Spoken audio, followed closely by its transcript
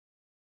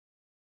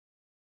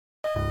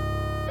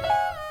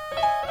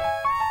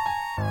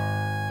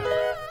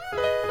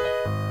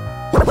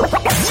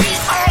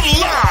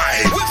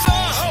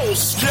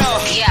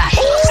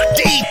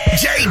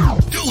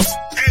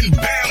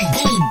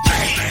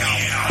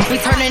We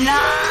turning up.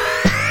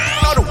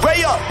 All the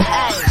way up.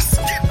 Let's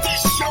get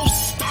this show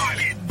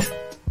started.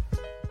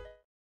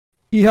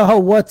 Yo,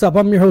 what's up?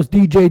 I'm your host,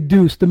 DJ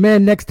Deuce. The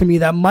man next to me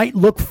that might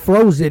look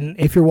frozen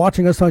if you're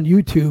watching us on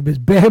YouTube is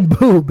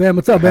Bamboo. Bam,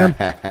 what's up, Bam?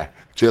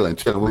 Chilling.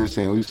 What you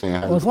saying?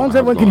 Well, as long as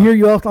everyone can hear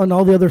you off on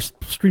all the other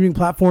streaming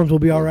platforms, we'll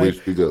be all right.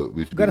 We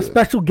We've got a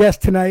special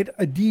guest tonight,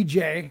 a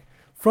DJ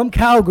from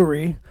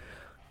Calgary,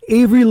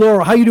 Avery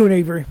Laurel. How you doing,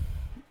 Avery?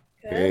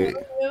 Hey.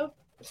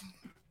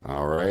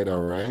 All right.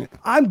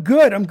 I'm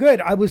good.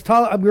 We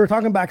were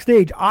talking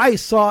backstage. I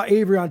saw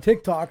Avery on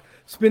TikTok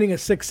spinning a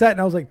 6 set,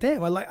 and I was like,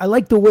 damn, I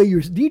like the way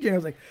you're DJing. I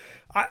was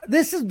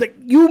like,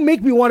 you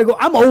make me want to go.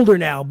 I'm older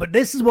now, but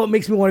this is what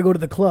makes me want to go to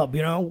the club.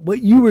 You know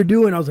what you were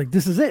doing. I was like,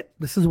 this is it.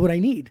 This is what I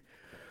need.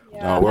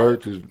 Yeah, I don't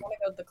want to go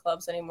to the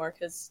clubs anymore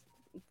because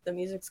the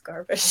music's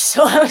garbage.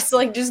 So I was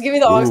like, just give me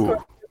the aux cord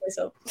for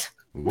myself.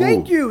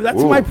 Thank you.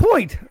 That's my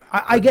point.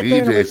 I get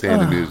DJ there. saying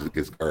the music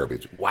is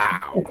garbage.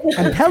 Wow.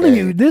 I'm telling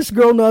you, this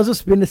girl knows how to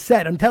spin a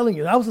set. I'm telling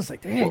you. I was just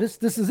like, damn, this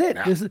is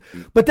it.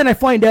 But then I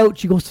find out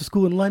she goes to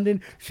school in London.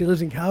 She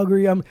lives in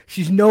Calgary.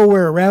 She's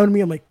nowhere around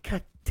me. I'm like,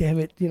 God damn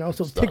it. You know,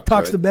 so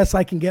TikTok's the best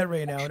I can get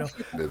right now. You know?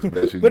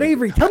 But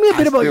Avery, tell me a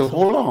bit about yourself.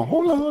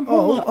 Hold on.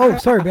 Oh,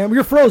 sorry, man.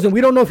 You're frozen.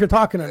 We don't know if you're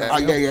talking or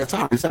not. Yeah.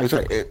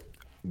 Sorry.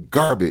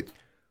 Garbage.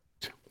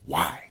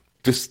 Why?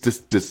 Just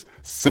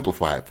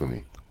simplify it for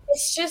me.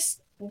 It's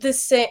just the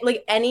same.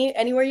 Like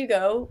anywhere you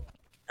go,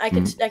 I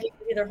can give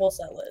you their whole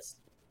set list.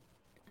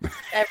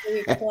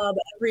 Every club,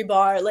 every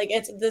bar, like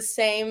it's the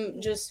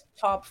same. Just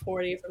top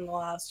 40 from the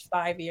last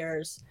 5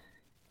 years,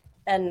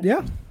 and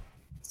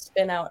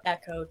spin out,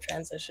 echo,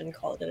 transition,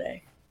 call it a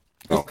day.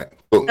 Okay,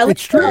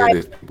 it's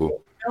true.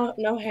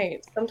 No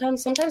hate.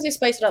 Sometimes you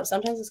spice it up.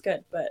 Sometimes it's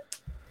good, but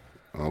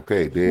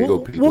okay, there you go.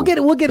 People.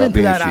 We'll get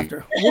into that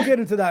after. We'll get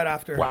into that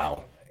after.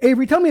 Wow.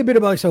 Avery, tell me a bit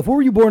about yourself. Where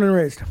were you born and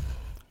raised?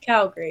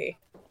 Calgary.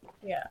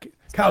 Yeah.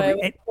 Calgary.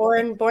 So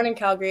I was born in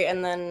Calgary,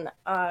 and then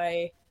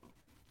I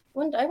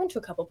went to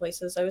a couple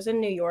places. I was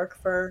in New York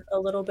for a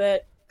little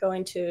bit,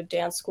 going to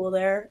dance school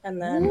there,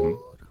 and then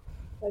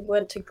I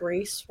went to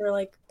Greece for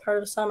like part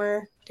of the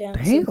summer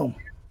dancing. Damn.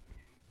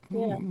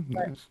 Yeah.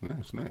 Nice.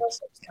 Most of it was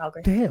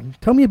Calgary. Damn.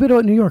 Tell me a bit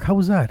about New York. How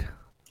was that? It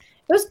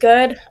was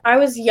good. I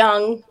was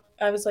young.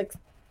 I was like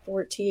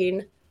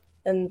 14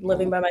 and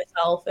living by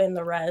myself in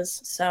the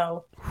res.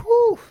 So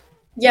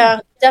yeah,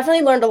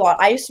 definitely learned a lot.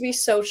 I used to be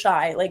so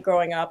shy, like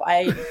growing up.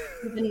 I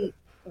didn't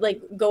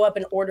like go up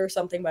and order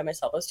something by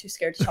myself. I was too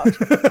scared to talk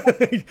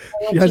to people.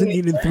 She hasn't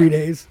eaten in 3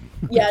 days.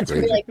 Yeah, it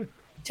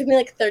took me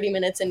like 30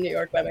 minutes in New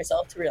York by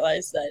myself to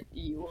realize that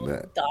you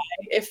will die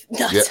if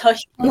that's how you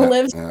want to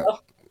live. So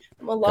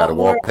I'm a lot Gotta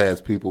more. walk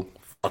past people.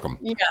 Fuck them.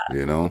 Yeah.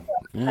 You know?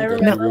 I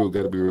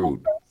Gotta be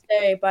rude.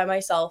 Day by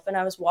myself, and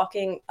I was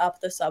walking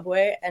up the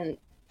subway, and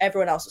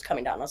everyone else was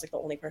coming down. I was like the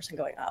only person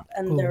going up,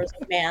 and there was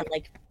a man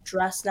like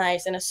dressed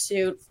nice in a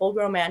suit, full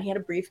grown man. He had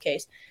a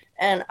briefcase,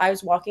 and I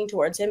was walking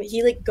towards him.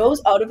 He like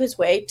goes out of his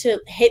way to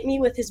hit me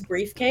with his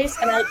briefcase,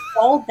 and I like,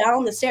 fall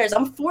down the stairs.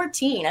 I'm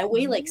 14. I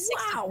weigh like 60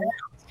 pounds.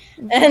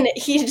 And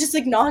he just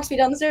like knocks me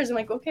down the stairs. I'm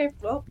like, okay,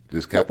 well.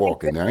 Just kept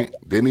walking, right?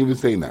 Didn't even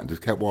say nothing.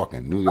 Just kept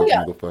walking. New York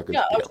motherfuckers.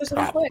 Yeah, I was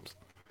just like,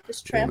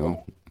 just trampling. You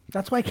know?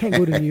 That's why I can't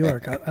go to New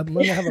York. I'm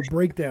going to have a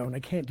breakdown. I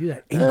can't do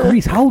that. In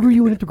Greece, how old were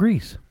you when you went to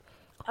Greece?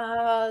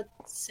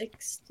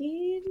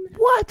 16.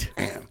 What?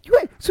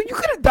 So you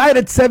could have died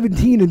at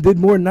 17 and did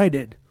more than I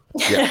did.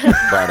 Yeah.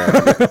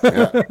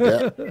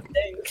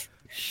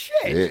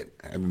 Shit.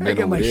 I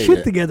got my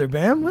shit together,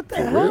 man. What the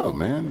hell? Real,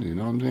 man. You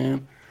know what I'm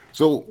saying?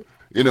 So,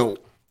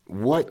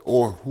 what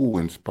or who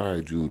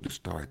inspired you to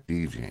start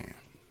DJing?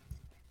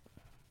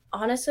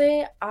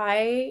 Honestly,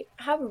 I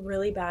have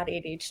really bad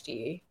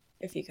ADHD.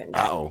 If you can,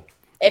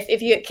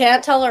 If you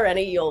can't tell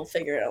already, you'll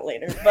figure it out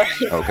later. But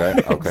okay.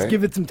 Just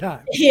give it some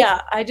time.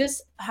 Yeah, I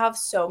just have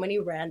so many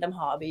random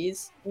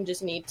hobbies and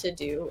just need to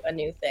do a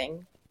new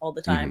thing all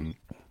the time.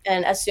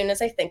 And as soon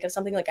as I think of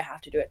something, like I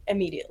have to do it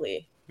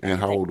immediately. And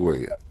how old were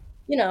you?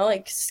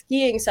 Like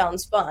skiing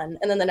sounds fun,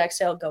 and then the next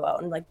day I'll go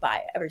out and like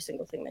buy every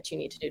single thing that you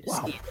need to do to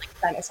ski. Like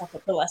sign myself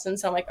up for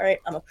lessons. So I'm like, all right,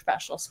 I'm a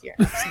professional skier.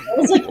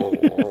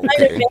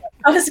 So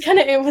I was kind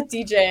of in with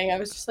DJing. I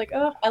was just like,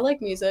 oh, I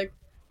like music.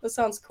 This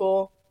sounds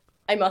cool.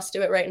 I must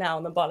do it right now,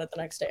 and then bought it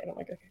the next day. And I'm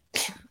like,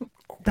 okay.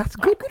 That's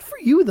good for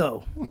you,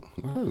 though.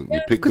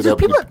 Because there's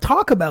people that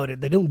talk about it,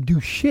 they don't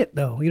do shit,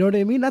 though. You know what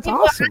I mean? That's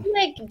awesome. I'm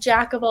like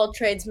jack of all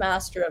trades,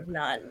 master of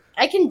none.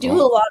 I can do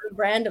a lot of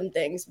random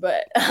things,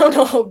 but I don't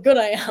know how good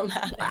I am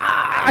at it.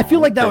 I feel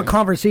like that with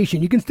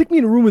conversation. You can stick me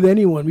in a room with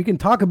anyone. We can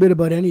talk a bit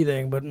about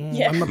anything, but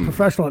I'm a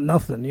professional at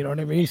nothing. You know what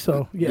I mean?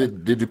 So, yeah.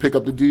 Did you pick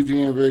up the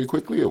DJing very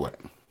quickly or what?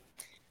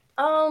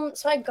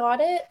 So I got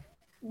it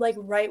like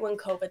right when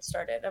COVID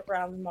started,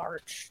 around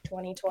March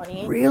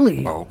 2020.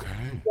 Really? Okay.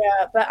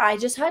 Yeah, but I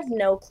just had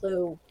no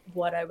clue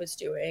what I was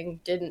doing.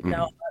 Didn't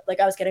know. Like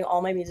I was getting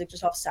all my music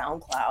just off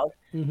SoundCloud,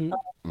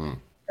 the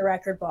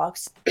record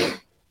box.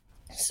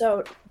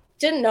 So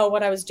didn't know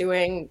what I was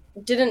doing.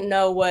 Didn't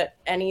know what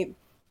any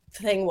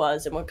thing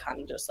was, and would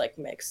kind of just like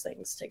mix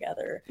things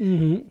together.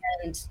 Mm-hmm.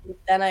 And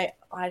then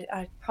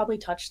I probably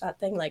touched that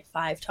thing like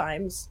 5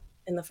 times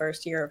in the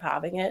first year of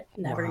having it.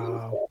 Never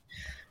used it.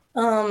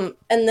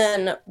 And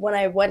then when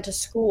I went to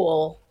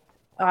school,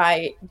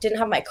 I didn't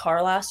have my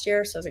car last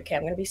year, so I was like, okay,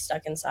 I'm gonna be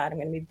stuck inside. I'm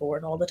gonna be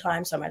bored all the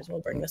time, so I might as well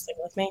bring this thing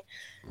with me.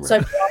 Right. So I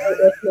brought it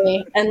with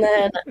me, and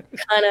then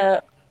kind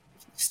of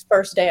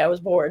first day I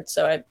was bored,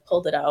 so I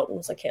pulled it out and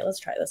was like, okay, let's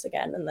try this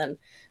again, and then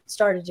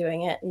started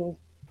doing it, and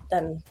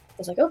then I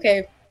was like,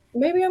 okay,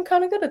 maybe I'm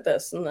kind of good at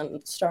this, and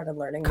then started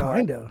learning more.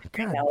 Kinda.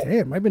 God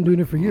damn, I've been doing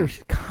it for years.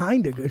 She's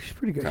kinda good. She's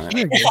pretty good.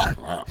 She's very good.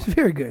 Wow. She's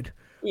very good.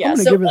 Yeah, I'm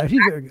gonna so give her that. She's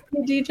very good.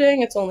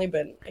 DJing, it's only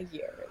been a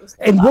year. It was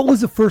And what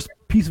was the first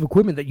piece of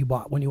equipment that you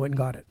bought when you went and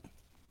got it?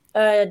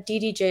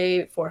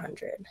 DDJ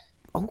 400,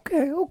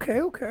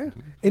 Okay.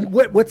 And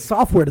what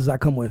software does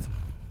that come with?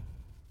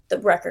 the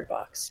record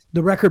box.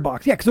 The record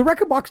box. Yeah, because the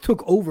record box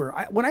took over.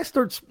 When I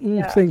start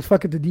saying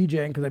fuck it to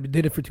DJing, because I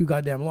did it for too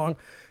goddamn long,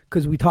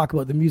 because we talked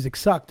about the music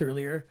sucked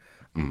earlier.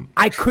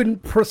 I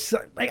couldn't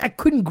I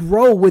couldn't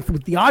grow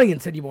with the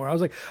audience anymore. I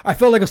was like, I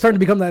felt like I was starting to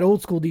become that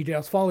old school DJ. I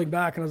was falling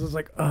back, and I was just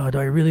like, oh, do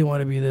I really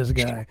want to be this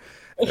guy?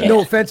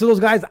 No offense to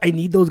those guys. I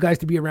need those guys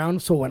to be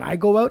around. So when I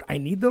go out, I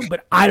need them,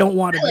 but I don't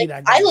want to be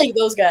that guy. I like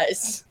those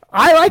guys.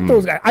 I like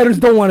those guys. I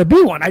just don't want to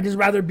be one. I just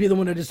rather be the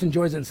one that just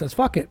enjoys it and says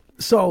fuck it.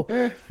 So,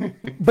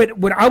 but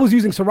when I was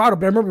using Serato,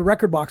 but I remember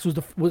Record Box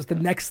was the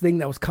next thing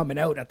that was coming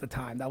out at the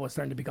time. That was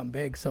starting to become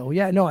big. So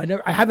yeah, no,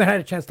 I haven't had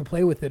a chance to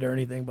play with it or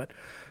anything, but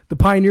the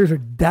Pioneers are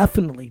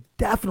definitely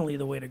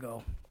the way to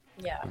go.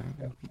 Yeah.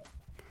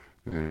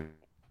 Do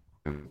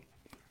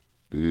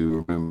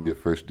you remember your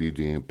first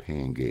DJing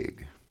paying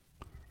gig?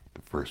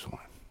 The first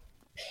one.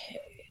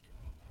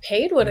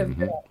 Paid would have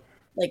been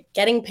like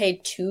getting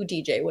paid to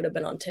DJ would have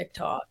been on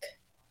TikTok.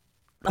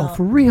 Oh,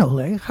 for real,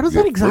 eh? How does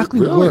that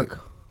exactly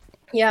work?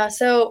 Yeah,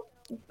 so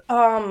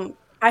I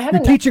had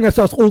You're teaching us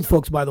old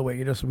folks, by the way.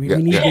 You just we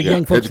need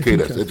young folks educate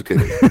to us. teach us.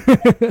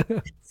 Educate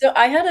us. So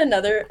I had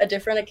a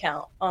different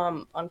account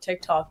on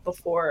TikTok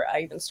before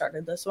I even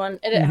started this one,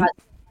 and it had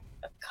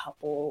a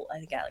couple, I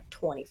think I had like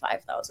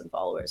 25,000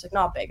 followers, like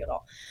not big at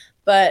all.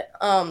 But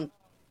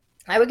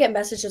I would get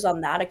messages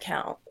on that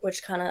account,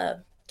 which kind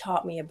of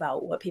taught me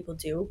about what people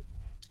do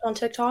on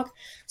TikTok,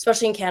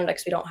 especially in Canada,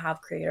 because we don't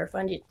have Creator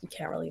Fund. You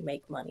can't really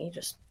make money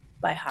just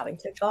by having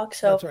TikTok.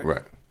 So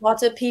Right.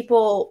 lots of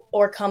people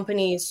or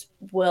companies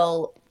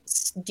will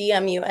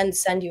DM you and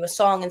send you a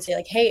song and say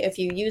like, hey, if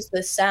you use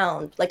this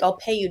sound, like I'll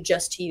pay you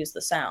just to use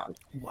the sound.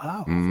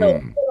 Wow. So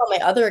on my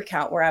other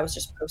account where I was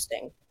just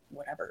posting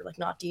whatever, like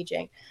not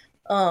DJing,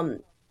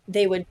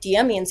 they would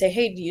DM me and say,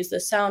 hey, use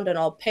this sound and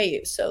I'll pay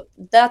you. So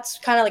that's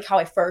kind of like how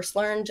I first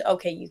learned,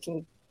 okay, you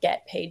can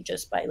get paid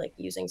just by like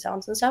using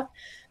sounds and stuff.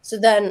 So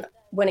then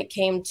when it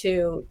came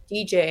to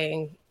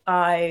DJing,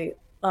 I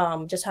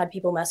just had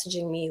people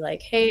messaging me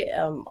like, hey,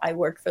 I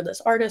work for this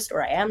artist,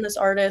 or I am this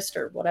artist,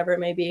 or whatever it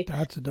may be.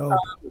 That's dope.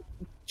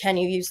 Can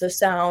you use this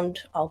sound?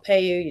 I'll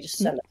pay you. You just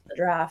send us the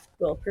draft.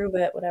 We'll approve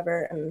it,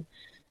 whatever. And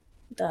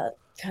that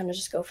kind of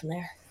just go from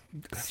there.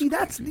 See,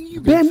 that's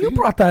Ben, you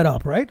brought that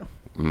up, right?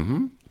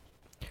 Mm-hmm.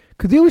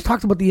 Because they always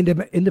talked about the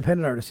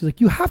independent artists. He's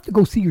like, you have to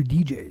go see your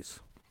DJs.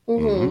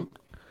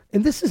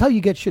 And this is how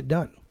you get shit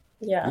done.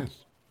 Yeah.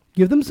 Yes.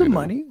 Give them some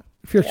money.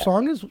 If your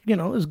song is,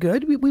 is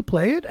good, we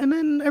play it, and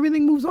then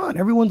everything moves on.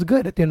 Everyone's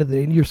good at the end of the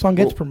day, and your song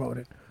gets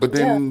promoted. But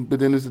then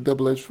it's a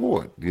double-edged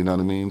sword. You know what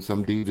I mean?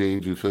 Some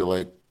DJs, you feel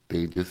like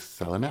they just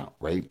selling out,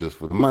 right? Just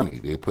for the money.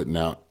 They're putting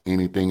out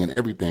anything and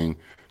everything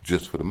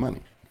just for the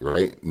money,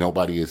 right?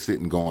 Nobody is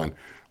sitting going,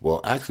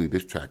 well, actually,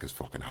 this track is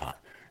fucking hot,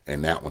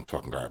 and that one's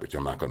fucking garbage.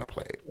 I'm not going to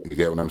play it. You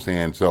get what I'm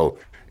saying? So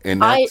in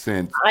that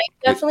sense, I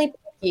definitely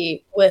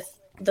picky with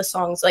the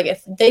songs. Like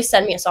if they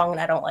send me a song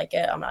and I don't like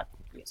it, I'm not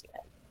using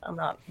it. I'm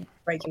not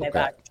breaking my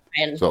back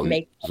and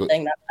make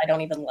something that I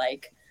don't even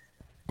like.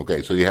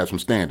 Okay, so you have some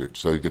standards.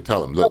 So you can tell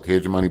them, look,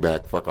 here's your money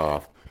back. Fuck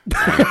off.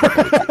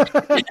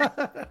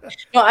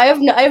 No, I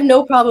have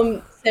no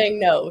problem saying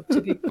no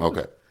to people.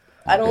 Okay.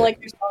 I don't like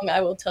your song.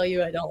 I will tell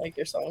you I don't like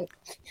your song.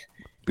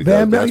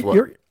 Because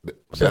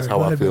that's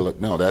how I ahead, feel.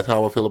 No, that's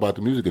how I feel about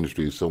the music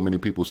industry. So many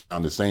people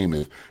sound the same.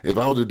 If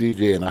I was a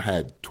DJ and I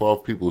had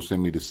 12 people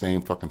send me the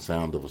same fucking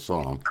sound of a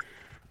song,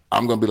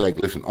 I'm gonna be like,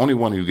 listen, only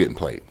one of you getting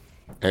played.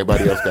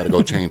 Everybody else got to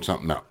go change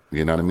something up.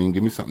 You know what I mean?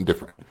 Give me something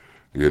different.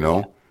 You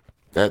know,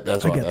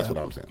 that's what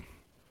I'm saying.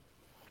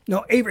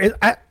 No, Avery,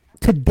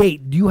 to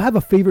date, do you have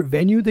a favorite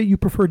venue that you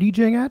prefer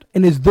DJing at?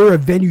 And is there a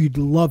venue you'd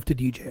love to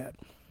DJ at?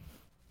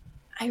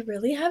 I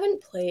really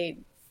haven't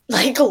played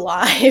like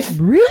live.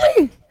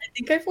 Really? I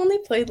think I've only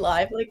played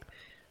live like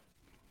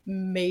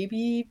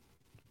maybe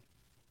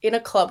in a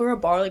club or a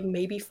bar like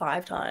maybe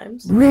 5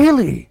 times.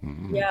 Really?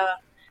 Yeah.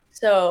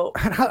 So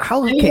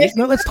how okay,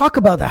 no, let's talk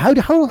about that.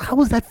 How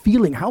was that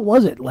feeling? How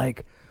was it?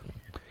 Like,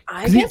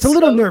 it's a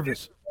little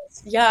nervous.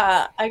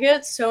 Yeah, I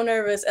get so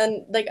nervous,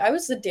 and like I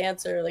was the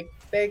dancer, like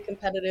very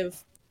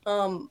competitive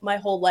my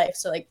whole life.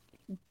 So like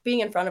being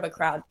in front of a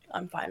crowd,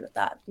 I'm fine with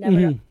that.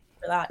 Never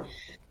for that.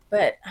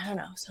 But I don't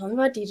know, something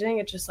about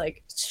DJing, it just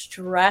like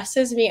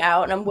stresses me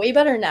out. And I'm way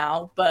better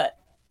now, but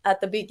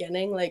at the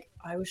beginning, like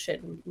I was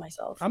shitting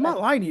myself. I'm not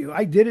lying to you.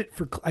 I did it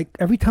for like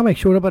every time I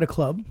showed up at a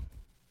club.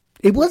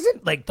 It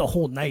wasn't like the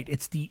whole night.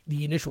 It's the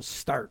initial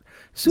start.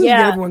 As soon as you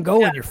get everyone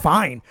going, you're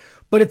fine.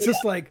 But it's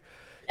just like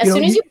as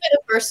soon as you play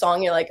the first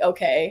song, you're like,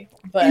 okay.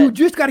 But you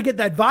just got to get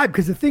that vibe,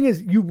 because the thing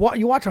is, you watch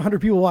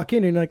 100 people walk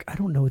in and you're like, I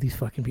don't know these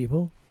fucking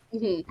people.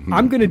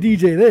 I'm gonna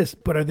DJ this,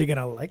 but are they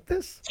gonna like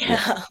this?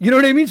 Yeah. You know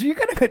what I mean? So you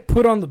gotta get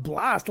put on the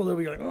blast a little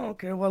bit. You're like, oh,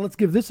 okay, well, let's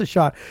give this a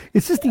shot.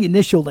 It's just the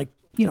initial, like,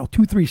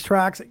 2-3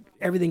 tracks,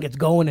 everything gets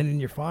going, and then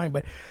you're fine.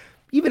 But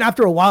even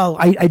after a while,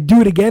 I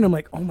do it again. I'm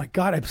like, oh my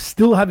god, I'm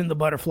still having the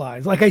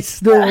butterflies. Like I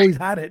still always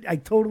had it. I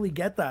totally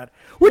get that,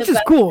 which is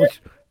cool. It's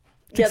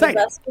exciting.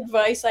 The best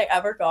advice I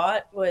ever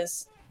got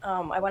was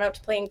I went out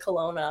to play in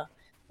Kelowna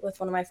with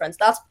one of my friends.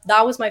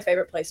 That was my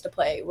favorite place to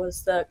play,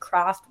 was the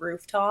Craft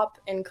Rooftop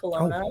in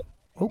Kelowna.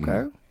 Oh,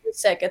 okay.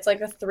 It's sick. It's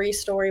like a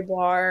 3-story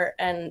bar,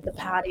 and the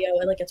patio,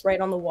 like it's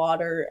right on the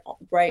water,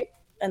 right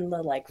in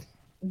the like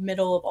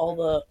middle of all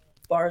the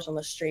bars on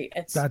the street.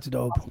 That's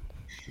dope.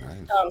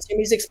 Awesome. So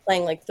music's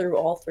playing like through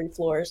all 3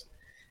 floors,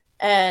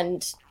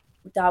 and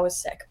that was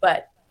sick.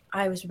 But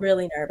I was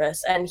really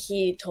nervous, and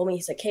he told me,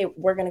 he's like, "Hey,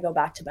 we're gonna go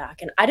back to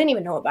back," and I didn't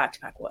even know what back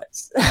to back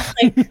was.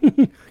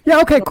 Like, yeah,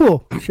 okay,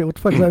 cool. Shit, what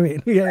the fuck does that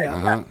mean? Yeah.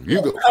 Uh-huh.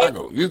 You go, I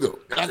go, you go,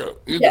 I go,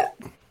 you yeah.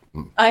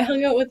 go. I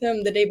hung out with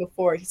him the day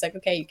before. He's like,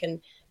 "Okay, you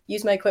can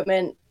use my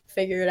equipment,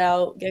 figure it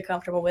out, get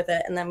comfortable with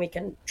it, and then we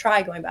can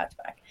try going back to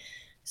back."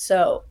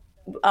 So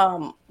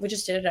we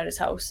just did it at his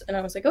house, and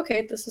I was like,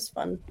 "Okay, this is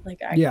fun.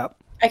 Like, I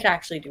can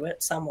actually do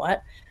it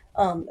somewhat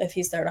if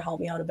he's there to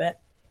help me out a bit."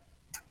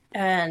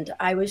 And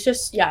I was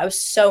just, I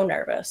was so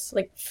nervous,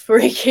 like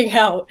freaking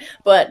out.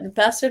 But the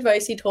best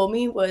advice he told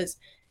me was,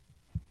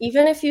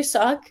 even if you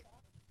suck,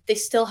 they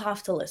still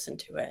have to listen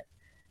to it.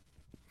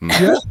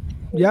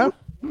 Yeah.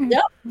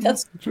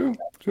 That's True.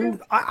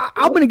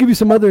 I'm going to give you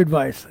some other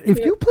advice. If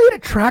you played a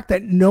track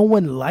that no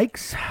one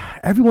likes,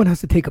 everyone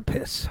has to take a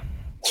piss.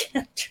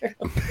 Yeah, true.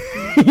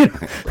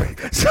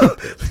 So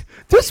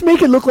just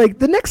make it look like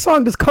the next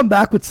song, just come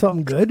back with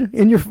something good,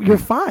 and you're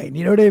fine.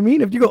 You know what I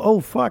mean? If you go,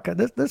 oh fuck,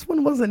 this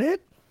one wasn't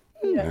it.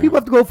 Yeah. People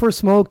have to go for a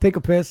smoke, take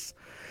a piss,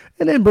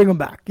 and then bring them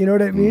back. You know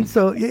what I mean?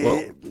 So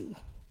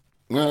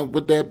well,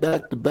 with that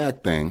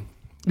back-to-back thing,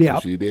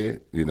 she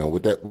did.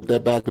 With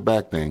that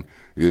back-to-back thing,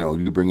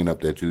 you bringing up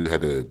that you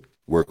had to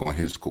work on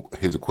his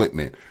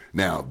equipment.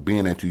 Now,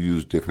 being that you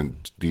use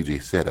different DJ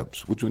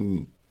setups, which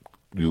one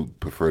you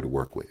prefer to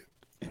work with?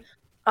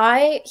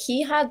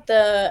 He had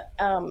the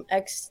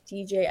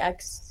XDJ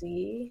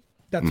XZ.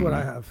 That's what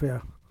I have. Yeah,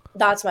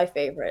 that's my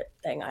favorite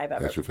thing I've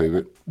ever. That's your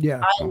favorite?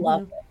 Yeah, I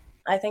love it.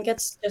 I think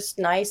it's just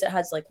nice. It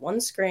has like one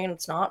screen.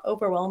 It's not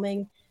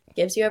overwhelming. It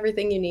gives you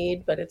everything you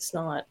need, but it's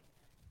not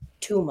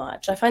too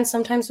much. I find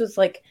sometimes with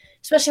like,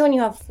 especially when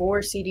you have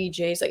 4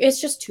 CDJs, like it's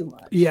just too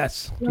much.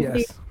 Yes.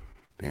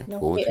 Damn,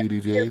 4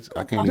 CDJs?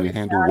 I can't even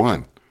handle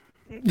one.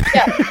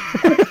 Yeah.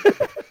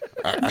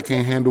 I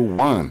can't handle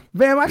one.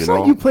 Man, I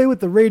saw you play with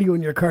the radio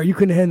in your car. You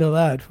couldn't handle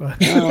that.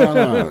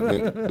 No.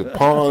 The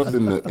pause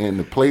and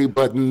the play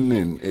button,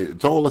 and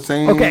it's all the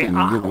same. Okay,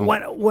 and,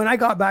 when I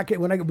got back,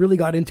 when I really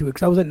got into it,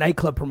 because I was a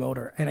nightclub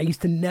promoter, and I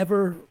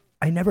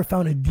never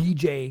found a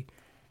DJ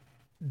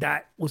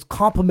that was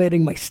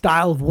complimenting my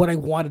style of what I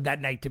wanted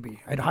that night to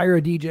be. I'd hire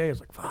a DJ. I was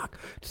like, fuck,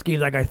 just gave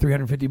that guy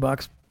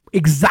 $350.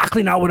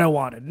 Exactly not what I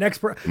wanted. And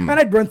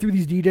I'd run through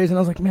these DJs, and I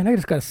was like, man, I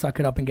just got to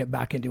suck it up and get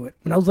back into it.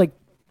 And I was like,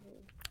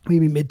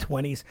 maybe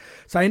mid-20s.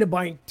 So I ended up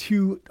buying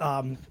 2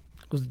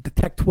 the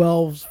Tech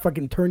 12s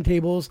fucking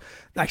turntables.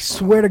 I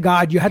swear to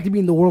God, you had to be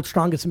in the World's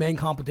Strongest Man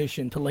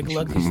competition to like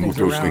lug these things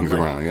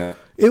around. Yeah.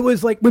 It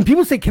was like, when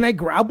people say, can I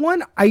grab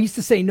one? I used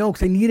to say no,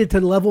 because I needed to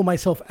level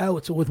myself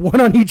out. So with one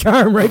on each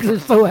arm, right, because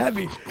they're so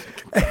heavy.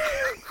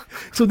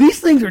 So these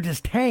things are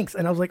just tanks.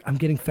 And I was like, I'm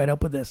getting fed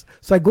up with this.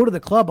 So I go to the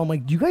club. I'm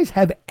like, do you guys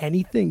have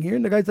anything here?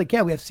 And the guy's like,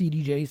 yeah, we have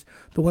CDJs,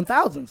 the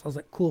 1000s. I was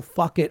like, cool,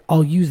 fuck it.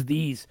 I'll use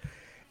these.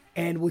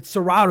 And with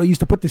Serato, I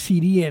used to put the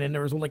CD in, and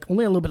there was like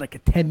only a little bit like a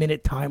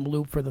 10-minute time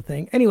loop for the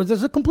thing. Anyways, it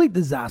was a complete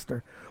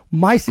disaster.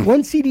 My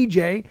one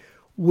CDJ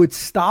would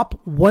stop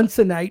once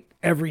a night,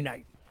 every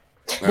night.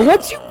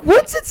 But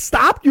once it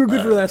stopped, you were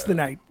good for the rest of the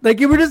night. Like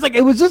it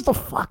was just a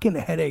fucking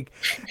headache.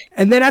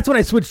 And then that's when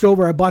I switched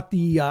over. I bought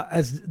the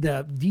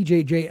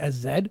DJJ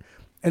SZ,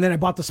 and then I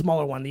bought the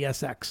smaller one, the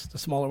SX, the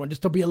smaller one,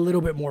 just to be a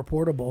little bit more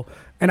portable.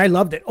 And I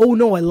loved it. Oh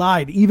no, I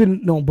lied.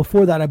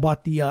 Before that, I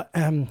bought the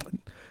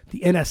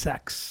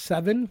NSX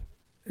 7.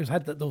 It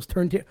had those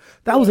turntables.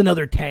 That was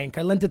another tank.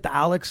 I lent it to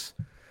Alex,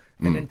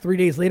 and then 3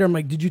 days later, I'm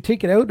like, "Did you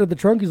take it out of the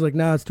trunk?" He's like,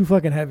 "Nah, it's too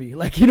fucking heavy."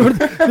 Like,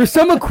 there's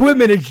some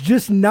equipment it's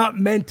just not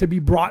meant to be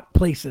brought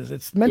places.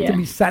 It's meant to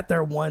be sat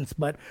there once,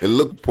 but it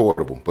looked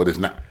portable, but it's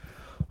not.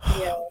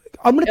 Yeah.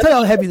 I'm gonna tell you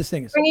how heavy this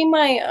thing is. Bringing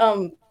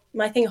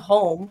my thing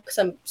home because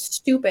I'm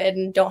stupid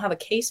and don't have a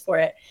case for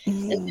it,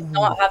 and did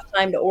not have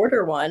time to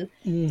order one.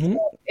 Mm-hmm.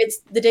 So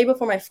it's the day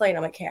before my flight.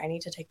 I'm like, okay, I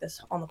need to take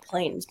this on the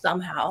plane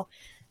somehow.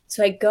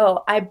 So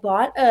I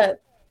bought a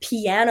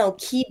piano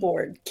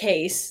keyboard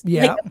case,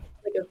 Yeah.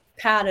 like a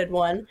padded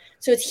one.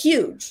 So it's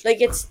huge.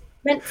 Like it's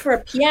meant for a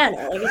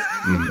piano. Like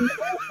it's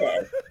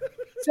massive.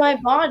 So I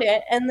bought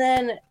it, and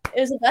then it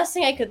was the best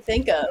thing I could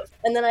think of.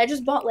 And then I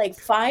just bought like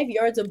 5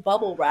 yards of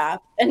bubble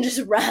wrap and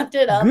just wrapped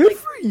it up. Good like,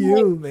 for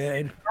you,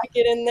 man. pack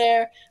it in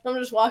there. I'm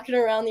just walking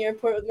around the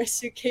airport with my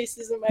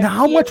suitcases and my. Now,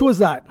 how much was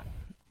that?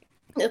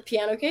 the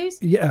piano case?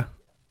 Yeah.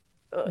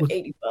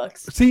 $80.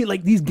 See,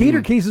 like these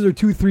Gator cases are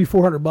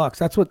 $200-$400.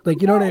 That's what,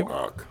 like, you know what I mean?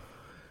 Fuck.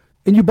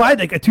 And you buy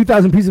like a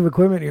 2,000 piece of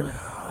equipment, you're like,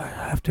 oh, I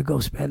have to go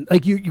spend.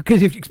 Like you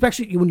because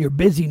especially when you're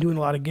busy and doing a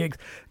lot of gigs.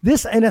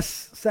 This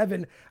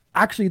NS7,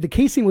 actually, the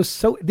casing was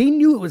so, they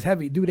knew it was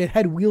heavy, dude. It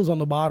had wheels on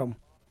the bottom,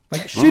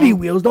 like shitty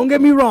wheels. Don't get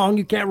me wrong,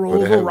 you can't roll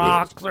But it over had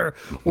rocks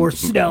or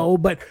snow,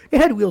 but it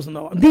had wheels on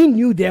the bottom. They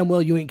knew damn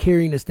well you ain't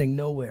carrying this thing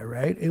nowhere,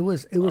 right? It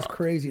was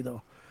crazy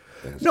though.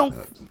 No,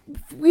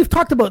 we've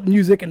talked about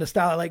music and the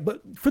style I like,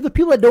 but for the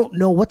people that don't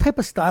know, what type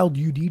of style do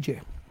you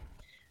DJ?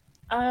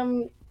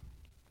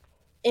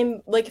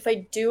 In like if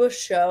I do a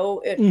show,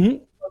 it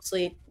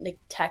mostly like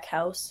tech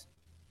house.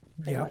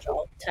 Pretty Yeah. much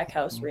all tech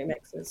house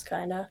remixes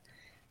kinda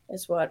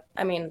is what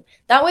I mean.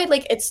 That way,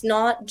 like it's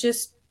not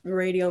just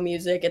radio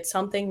music, it's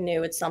something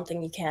new, it's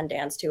something you can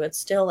dance to. It's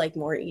still like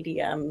more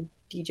EDM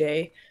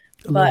DJ.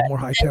 A little more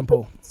high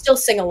tempo. Still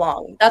sing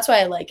along. That's why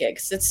I like it,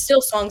 because it's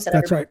still songs that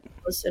That's everybody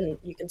right. knows and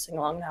you can sing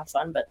along and have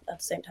fun, but at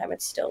the same time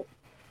it's still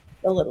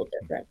a little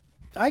different.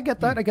 I get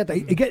that.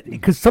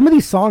 Because some of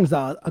these songs,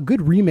 a good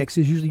remix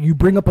is usually you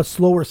bring up a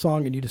slower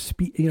song and you just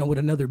speed, with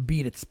another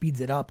beat, it speeds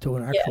it up to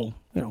an actual,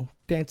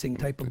 dancing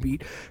type of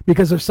beat.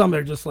 Because there's some that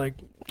are just like,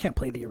 can't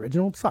play the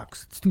original. It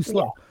sucks. It's too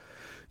slow.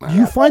 Do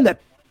you find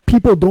that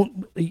people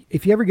don't,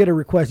 if you ever get a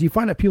request, you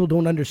find that people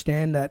don't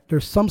understand that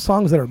there's some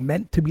songs that are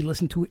meant to be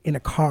listened to in a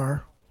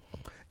car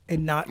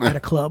and not at a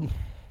club?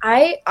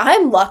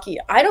 I'm lucky.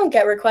 I don't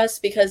get requests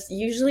because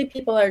usually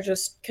people are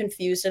just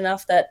confused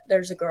enough that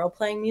there's a girl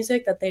playing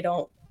music that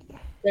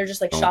they're just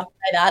like shocked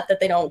by that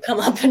they don't come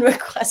up and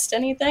request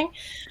anything.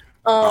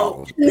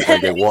 It's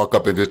like they walk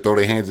up and just throw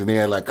their hands in the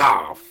air like,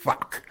 oh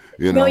fuck.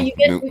 You know, you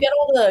get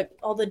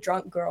all the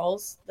drunk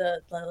girls,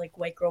 the like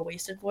white girl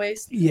wasted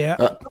voice. Yeah.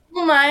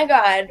 Oh my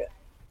god,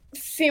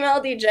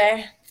 female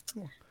DJ,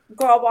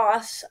 girl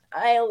boss,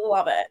 I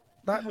love it.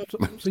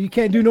 So you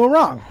can't do no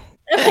wrong.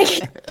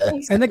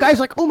 And the guy's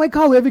like, "Oh my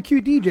god, we have a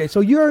cute DJ." So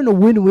you're in a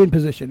win-win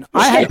position.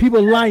 I had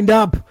people lined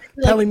up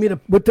telling me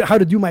how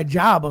to do my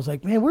job. I was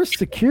like, "Man, where's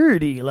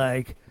security?"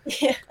 Like,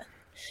 yeah.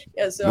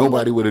 So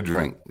nobody with a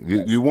drink.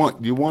 You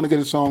want to get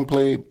a song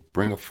played?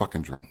 Bring a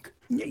fucking drink.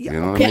 yeah, You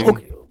know okay, what I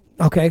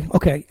mean?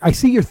 okay. I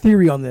see your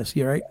theory on this.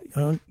 You right?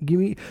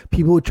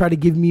 People would try to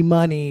give me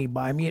money,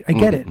 buy me. I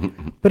get it,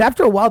 but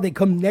after a while, they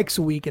come next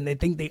week and they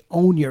think they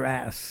own your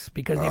ass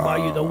because they buy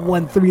you the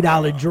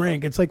 $3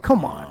 drink. It's like,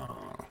 come on.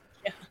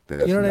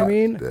 That's You know what I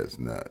mean? That's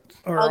nuts.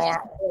 I'll just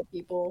call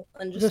people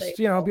and just say,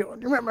 people,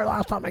 remember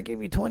last time I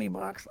gave you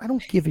 $20? I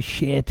don't give a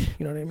shit.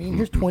 You know what I mean?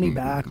 Here's 20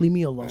 back. Leave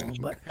me alone.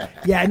 But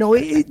yeah, no,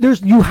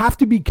 you have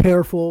to be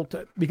careful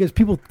because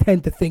people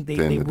tend to think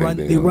they run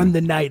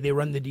the night, they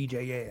run the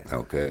DJ. Yeah.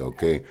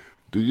 Okay.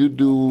 Do you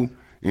do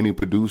any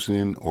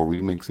producing or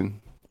remixing?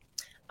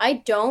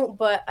 I don't,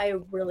 but I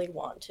really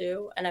want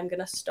to, and I'm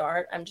gonna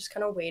start. I'm just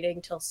kind of waiting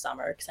till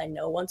summer because I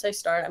know once I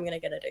start, I'm gonna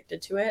get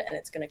addicted to it, and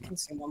it's gonna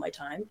consume all my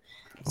time.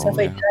 So if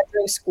I do that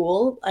during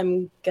school,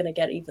 I'm gonna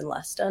get even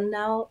less done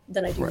now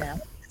than I do now.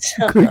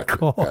 So Good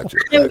call. Gotcha.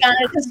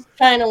 I'm just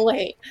trying to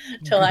wait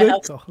till I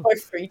have some more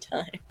free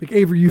time. Like,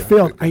 Avery, you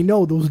failed. I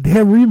know those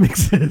damn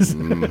remixes.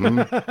 And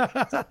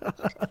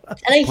I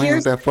Playing hear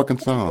with that fucking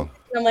song.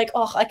 and I'm like,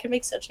 oh, I could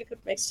make such a good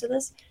mix to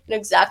this. And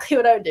exactly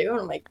what I would do.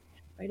 And I'm like,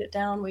 write it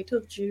down, wait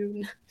till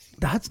June.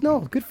 That's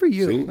good for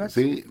you.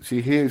 See,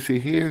 she hears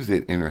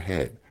it in her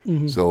head.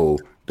 So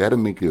that'll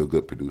make you a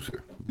good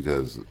producer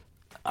because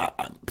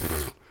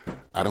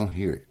I don't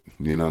hear it.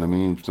 You know what I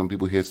mean? Some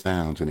people hear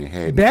sounds in their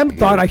head. Bam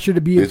thought I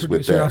should be a this with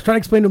producer. that. I was trying to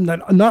explain to him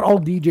that not all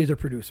DJs are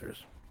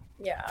producers.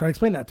 Yeah. Trying to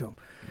explain that to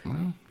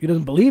him. He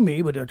doesn't believe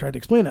me, but I tried to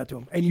explain that to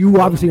him. And you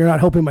obviously are not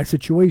helping my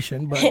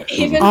situation, but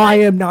Even I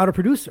am not a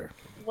producer.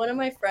 one of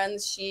my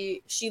friends,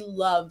 she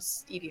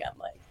loves EDM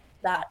like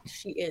that.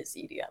 She is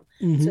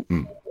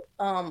EDM.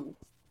 So,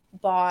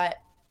 bought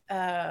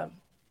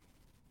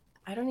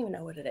I don't even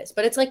know what it is,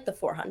 but it's like the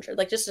 400,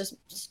 like just a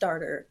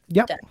starter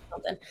Yep. deck or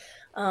something.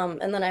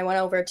 And then I went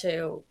over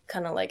to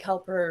kind of like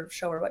help her,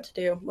 show her what to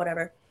do,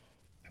 whatever.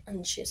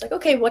 And she's like,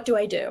 okay, what do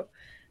I do?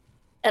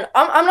 And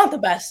I'm not the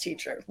best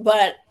teacher,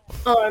 but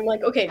I'm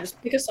like, okay, just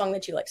pick a song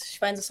that she likes. She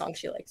finds a song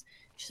she likes.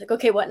 She's like,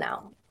 okay, what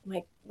now? I'm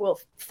like, well,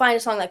 find a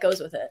song that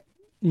goes with it.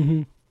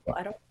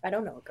 Well, I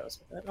don't know what goes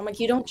with it. I'm like,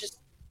 you don't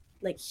just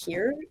like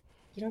hear,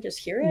 you don't just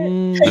hear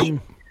it.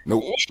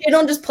 Nope. You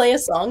don't just play a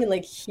song and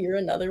like hear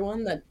another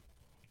one that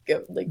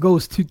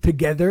Goes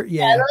together.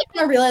 Yeah. And I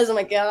kind of realized, I'm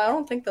like, yeah, I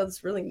don't think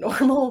that's really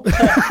normal. But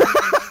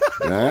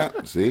Yeah,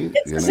 see,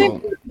 it's the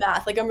same thing with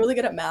math. Like I'm really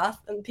good at math,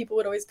 and people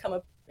would always come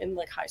up in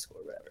like high school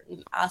or whatever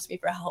and ask me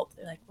for help.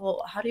 They're like,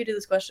 well, how do you do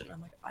this question?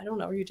 I'm like, I don't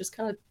know. You just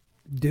kind of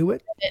do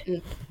it.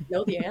 And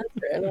know the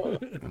answer. I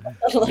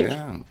don't like,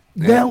 Yeah.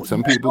 Now-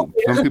 Some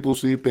people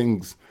see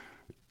things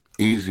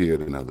easier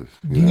than others.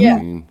 You know Yeah. what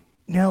I mean?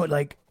 Now,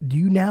 like, do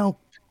you now,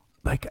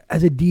 like,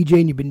 as a DJ,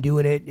 and you've been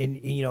doing it,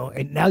 and you know,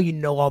 and now you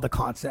know all the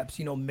concepts,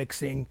 you know,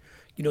 mixing,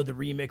 you know, the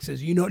remixes,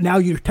 you know, now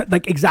you're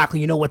like exactly,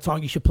 you know what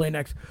song you should play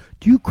next.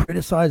 Do you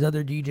criticize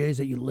other DJs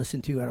that you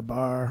listen to at a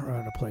bar or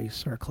at a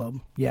place or a club?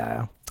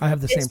 Yeah, I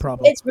have the same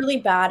problem. It's really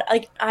bad.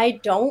 Like, I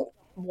don't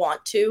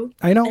want to.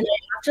 I know. And I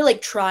have to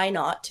like try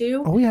not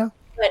to. Oh yeah.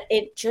 But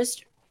it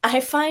just, I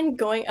find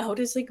going out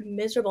is like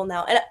miserable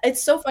now. And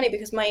it's so funny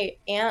because my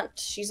aunt,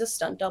 she's a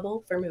stunt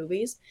double for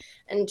movies,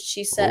 and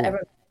she said,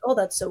 everyone's like, oh,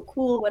 that's so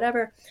cool,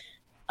 whatever.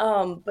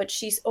 But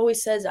she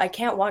always says, I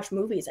can't watch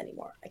movies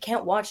anymore. I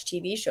can't watch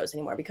TV shows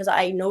anymore because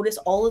I notice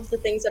all of the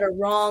things that are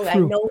wrong. I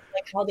True. know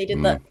like how they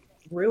did that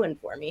ruined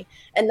for me.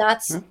 And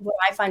that's what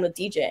I find with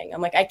DJing.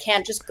 I'm like, I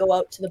can't just go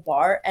out to the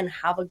bar and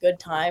have a good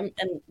time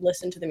and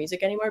listen to the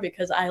music anymore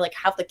because I like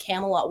have the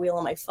Camelot wheel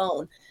on my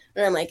phone.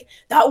 And I'm like,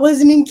 that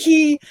wasn't in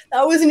key.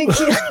 That wasn't in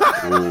key.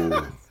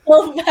 Ooh.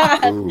 So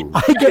bad. Ooh.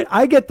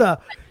 I get the,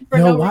 For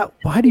you know, no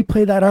why do you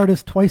play that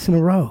artist twice in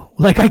a row?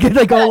 Like I get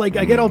like all like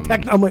I get all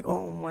technical. I'm like,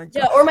 oh my god.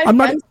 Yeah, or I'm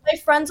not- my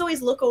friends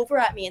always look over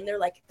at me and they're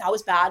like, that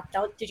was bad.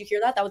 Did you hear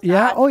that? That was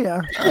Yeah. bad. Oh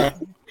yeah.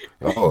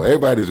 Oh,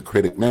 everybody's a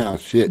critic now.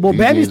 Shit. Well,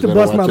 Bam DJs used to better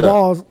bust my watch out.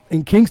 balls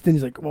in Kingston.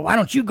 He's like, well, why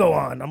don't you go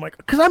on? I'm like,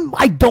 because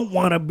I don't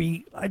want to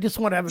be. I just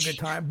want to have a good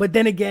time. But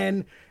then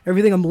again,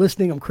 everything I'm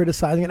listening, I'm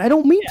criticizing, and I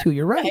don't mean to.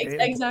 You're right.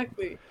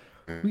 Exactly.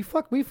 We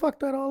fucked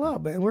that all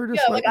up, man. We're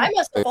just Yeah, like I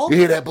must have You also.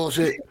 hear that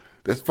bullshit?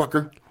 That's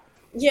fucker.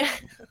 Yeah.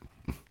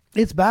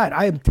 It's bad.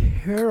 I am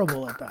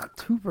terrible at that.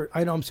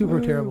 I know I'm super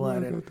terrible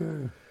at it.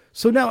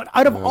 So now,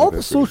 out of all the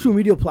that's pretty social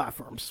media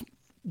platforms,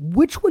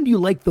 which one do you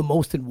like the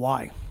most and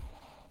why?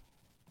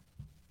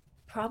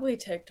 Probably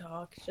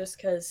TikTok, just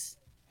because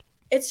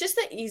it's just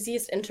the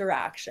easiest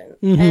interaction.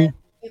 Mhm. And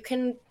you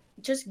can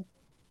just,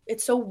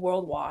 it's so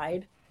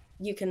worldwide.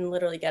 You can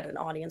literally get an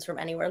audience from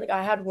anywhere. Like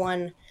I had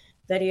one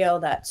video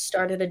that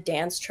started a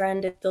dance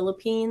trend in the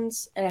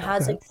Philippines, and it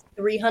has like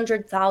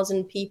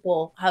 300,000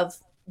 people have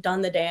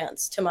done the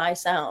dance to my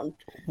sound.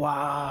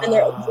 Wow. And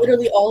they're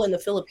literally all in the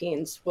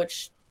Philippines,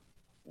 which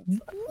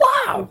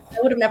wow.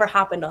 that would have never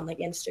happened on like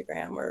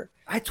Instagram or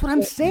That's what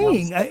I'm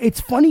saying.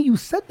 It's funny you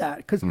said that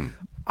because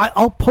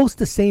I'll post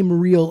the same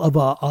reel of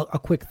a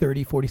quick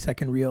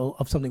 40-second reel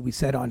of something we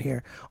said on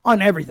here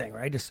on everything,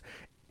 right?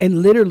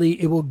 And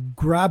literally it will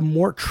grab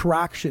more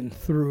traction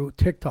through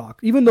TikTok,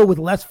 even though with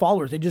less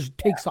followers, it just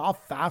takes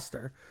off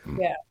faster.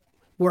 yeah.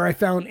 Where I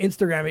found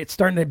Instagram, it's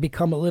starting to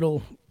become a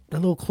little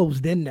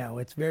closed in now.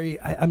 It's very,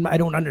 I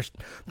don't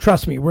understand.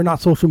 Trust me, we're not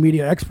social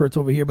media experts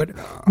over here, but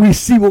we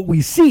see what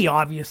we see,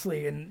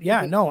 obviously. And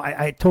yeah, no,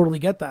 I totally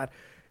get that.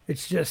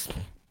 It's just,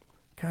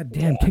 God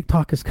damn,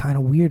 TikTok is kind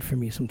of weird for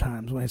me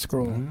sometimes when I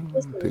scroll.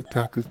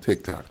 TikTok is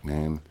TikTok,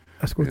 man.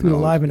 I scroll You through the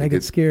know, live and I it get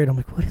gets- scared. I'm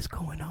like, what is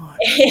going on?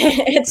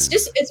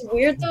 It's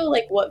weird though,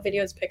 like what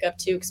videos pick up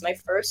too, because my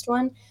first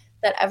one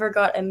that ever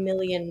got 1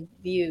 million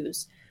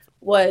views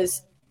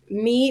was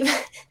me.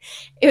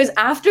 It was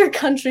after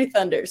Country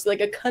Thunders,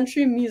 like a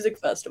country music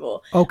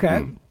festival.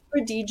 Okay.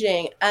 We're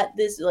DJing at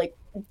this like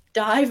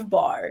dive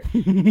bar.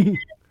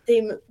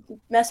 They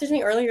messaged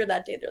me earlier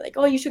that day. They're like,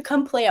 "Oh, you should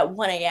come play at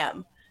 1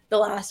 a.m. the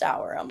last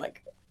hour." I'm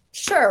like,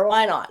 "Sure,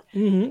 why not?"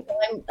 Mhm.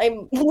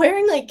 I'm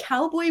wearing like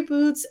cowboy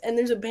boots and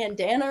there's a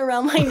bandana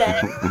around my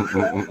neck.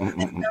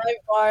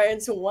 Dive bar.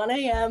 It's 1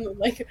 a.m. I'm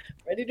like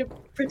ready to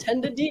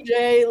pretend to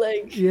DJ.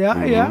 Like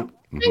Yeah, yeah.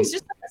 it's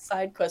just like a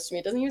side quest to me.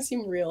 It doesn't even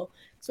seem real.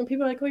 So when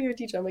people are like, "Oh, you're a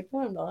DJ," I'm like, "No,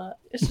 I'm not."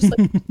 It's just like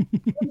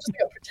I'm just like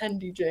a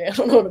pretend DJ. I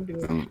don't know what I'm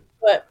doing.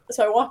 But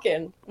so I walk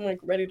in. I'm like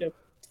ready to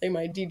play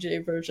my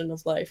DJ version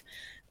of life,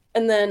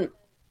 and then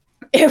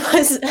it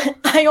was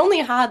I only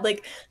had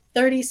like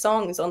 30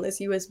 songs on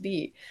this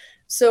USB.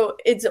 So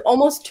it's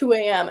almost 2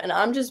 a.m. and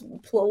I'm just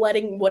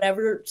letting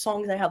whatever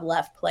songs I have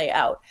left play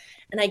out.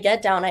 And I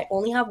get down, I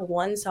only have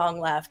one song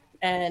left,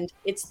 and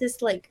it's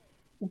this like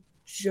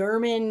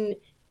German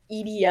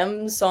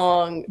EDM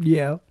song.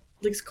 Yeah.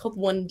 Like, it's called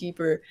One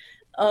Deeper.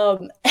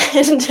 And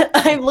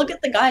I look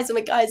at the guys, I'm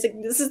like, guys,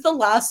 like, this is the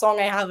last song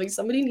I have. Like,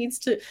 somebody needs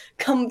to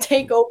come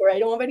take over. I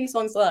don't have any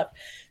songs left.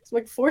 So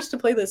I'm like forced to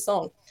play this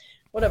song.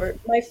 Whatever.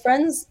 My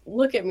friends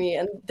look at me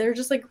and they're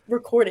just like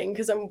recording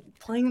because I'm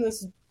playing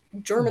this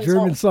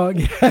German song.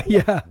 Yeah,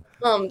 yeah.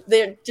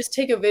 They just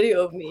take a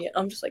video of me.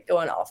 I'm just like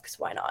going off because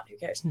why not? Who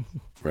cares?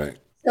 Right.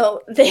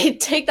 So they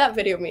take that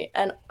video of me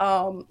and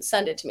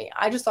send it to me.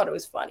 I just thought it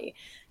was funny.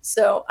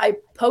 So I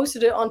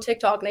posted it on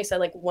TikTok and I said,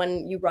 like,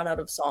 when you run out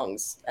of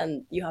songs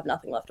and you have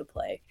nothing left to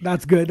play.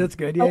 That's good. That's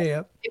good. Yeah,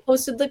 yeah. I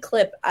posted the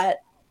clip at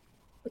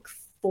like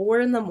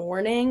 4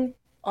 a.m.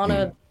 on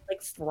a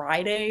like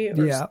Friday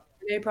or Yeah.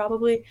 Saturday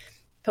probably.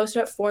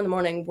 Posted at 4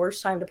 a.m.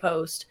 Worst time to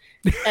post.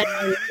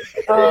 And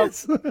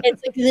it's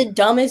like the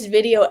dumbest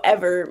video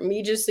ever.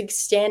 Me just like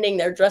standing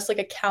there dressed like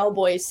a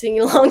cowboy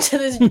singing along to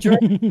this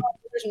German song.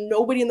 There's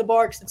nobody in the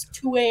bar because it's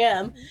 2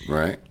 a.m.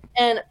 Right.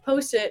 and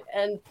post it,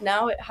 and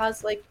now it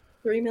has like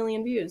 3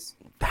 million views.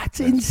 That's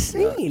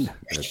insane.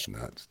 That's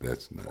nuts.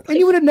 That's nuts. And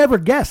you would have never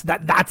guessed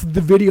that that's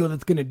the video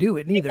that's going to do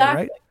it neither,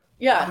 Exactly. right?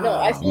 Yeah, no,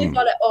 I fully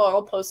thought,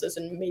 I'll post this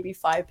and maybe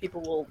 5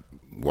 people will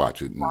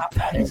Watch it. laugh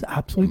at It's it.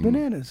 absolutely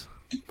bananas.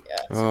 Yeah,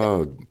 it's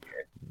Oh,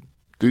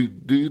 do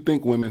you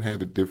think women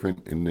have it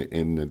different in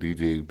the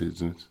DJ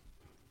business?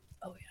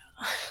 oh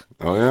yeah.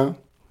 Oh yeah.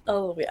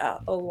 Oh yeah,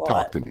 a lot.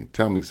 Talk to me.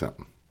 Tell me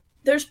something.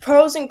 There's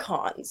pros and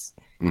cons.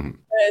 Mhm.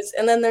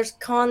 And then there's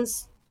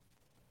cons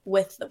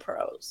with the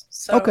pros.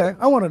 So Okay,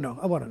 I want to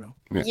know.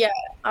 yeah,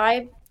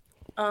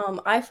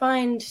 I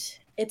find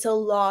it's a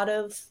lot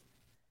of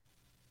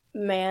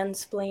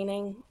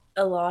mansplaining,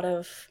 a lot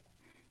of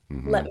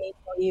let me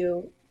tell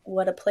you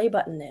what a play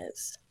button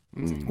is.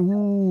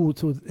 Ooh,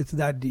 so it's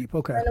that deep.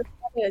 Okay. Kind of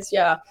is,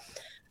 yeah.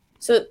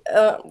 So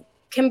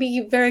can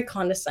be very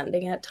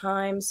condescending at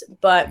times,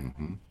 but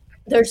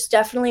there's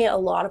definitely a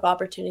lot of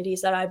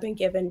opportunities that I've been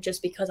given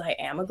just because I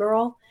am a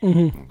girl.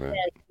 Okay.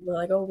 And we're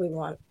like, oh, we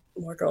want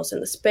more girls in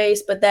the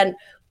space. But then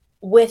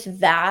with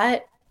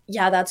that,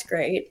 yeah, that's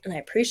great. And I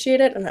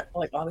appreciate it. And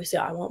like, obviously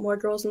I want more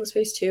girls in the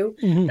space too.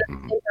 But at the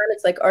same time,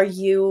 it's like, are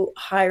you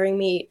hiring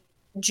me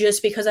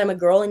just because I'm a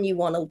girl and you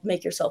want to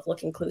make yourself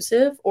look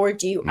inclusive? Or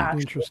do you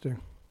actually Interesting.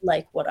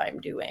 like what I'm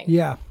doing?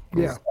 Yeah.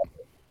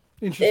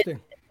 Interesting.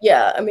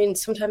 Yeah, I mean,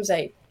 sometimes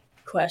I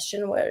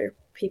question where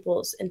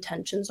people's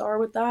intentions are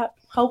with that.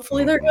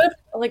 Hopefully they're good.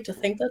 I like to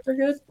think that they're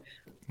good.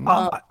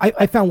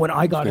 I found when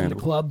I got into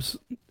Understandable. clubs,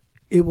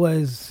 it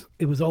was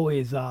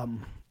always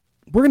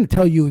we're going to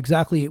tell you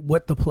exactly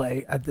what to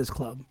play at this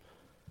club.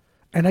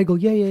 And I go,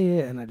 yeah.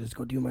 And I just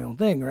go do my own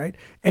thing, right?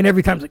 And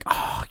every time it's like,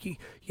 oh, you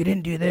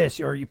didn't do this,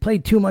 or you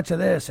played too much of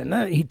this. And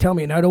then he'd tell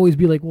me, and I'd always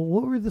be like, well,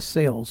 what were the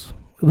sales?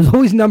 It was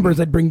always numbers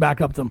I'd bring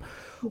back up to them.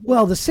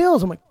 Well, the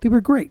sales, I'm like, they were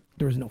great.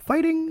 There was no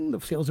fighting.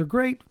 The sales are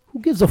great. Who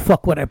gives a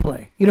fuck what I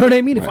play? You know what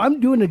I mean? If I'm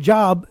doing a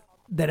job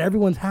that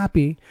everyone's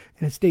happy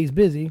and it stays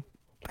busy,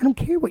 I don't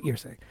care what you're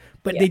saying.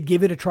 But they'd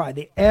give it a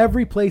try.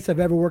 Every place I've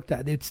ever worked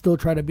at, they'd still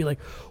try to be like,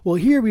 well,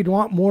 here we'd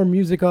want more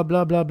music, blah,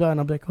 blah, blah. And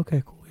I'm like,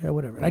 okay, cool. Yeah,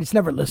 whatever. And I just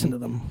never listened to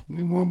them.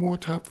 You want more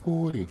top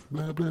 40,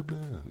 blah, blah, blah.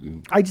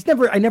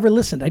 I never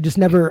listened. I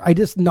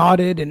just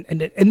nodded.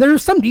 And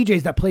there's some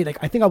DJs that played, like,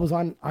 I think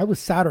I was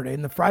Saturday,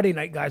 and the Friday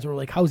night guys were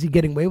like, how's he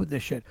getting away with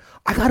this shit?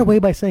 I got away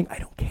by saying, I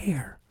don't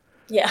care.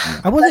 Yeah.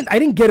 I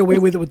didn't get away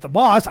with it with the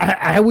boss.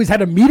 I always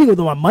had a meeting with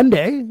him on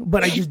Monday,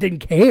 but I just didn't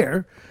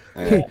care.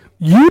 Okay,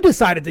 you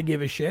decided to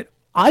give a shit.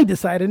 I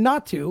decided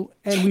not to,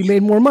 and we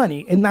made more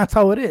money, and that's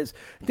how it is.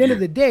 At the end of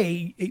the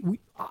day,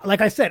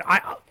 like I said,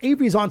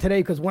 Avery's on today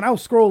because when I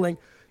was scrolling,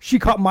 she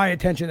caught my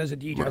attention as a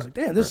DJ. I was like,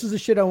 damn, this is the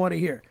shit I want to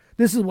hear.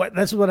 This is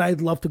what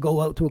I'd love to go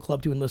out to a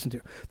club to and listen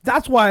to.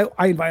 That's why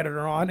I invited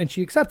her on, and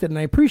she accepted, and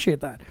I appreciate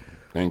that.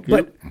 Thank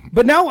you.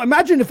 But now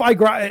imagine if I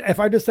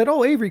just said,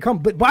 oh, Avery, come.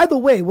 But by the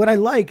way, what I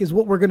like is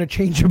what we're going to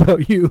change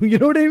about you. You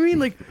know what I mean?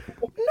 Like,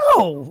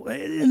 no.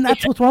 And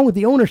that's what's wrong with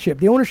the ownership.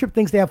 The ownership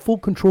thinks they have full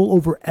control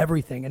over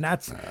everything. And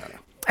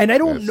and I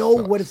don't know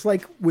what it's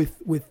like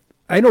with,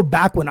 I know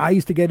back when I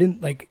used to get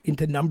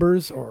into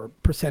numbers or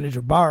percentage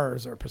of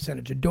bars or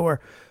percentage of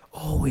door,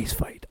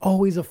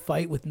 always a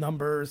fight with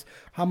numbers,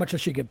 how much I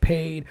should get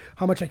paid,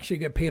 how much I should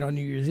get paid on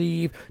New Year's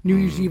Eve. New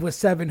Year's Eve was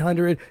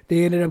 700.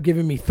 They ended up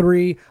giving me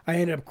 3. I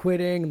ended up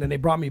quitting, and then they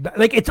brought me back.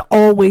 Like, it's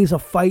always a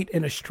fight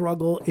and a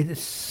struggle.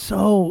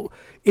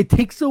 It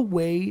takes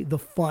away the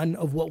fun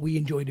of what we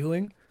enjoy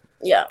doing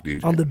Yeah.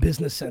 on the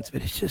business sense of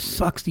it. It just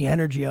sucks the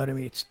energy out of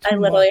me. It's too I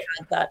literally much.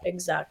 had that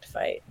exact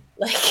fight.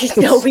 Like,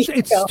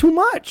 It's too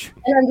much.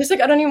 And I'm just like,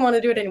 I don't even want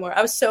to do it anymore.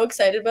 I was so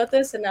excited about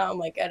this, and now I'm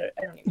like, I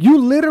don't even. You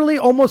literally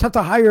almost have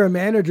to hire a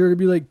manager to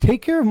be like,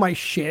 take care of my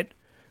shit.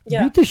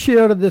 Yeah. Beat the shit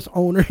out of this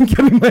owner and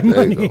give me my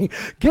There you money.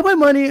 Get my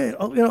money,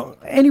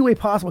 any way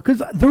possible.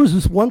 Because there was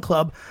this one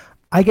club,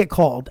 I get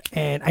called,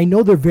 and I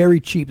know they're very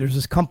cheap. There's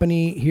this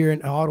company here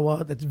in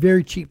Ottawa that's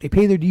very cheap. They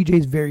pay their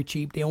DJs very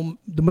cheap. They own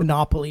the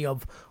monopoly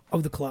of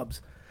the clubs.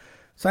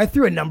 So I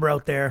threw a number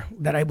out there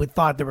that I would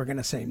thought they were going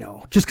to say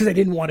no, just because I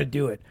didn't want to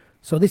do it.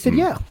 So they said,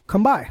 yeah,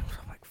 come by.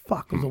 I'm like,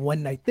 fuck, it was a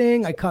one-night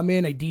thing. I come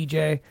in, I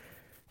DJ.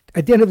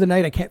 At the end of the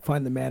night, I can't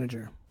find the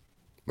manager.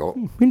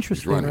 Oh,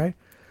 Interesting, he's running. right?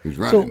 He's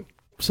running.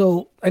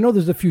 So I know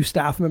there's a few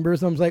staff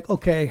members. And I was like,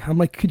 okay. I'm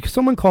like, could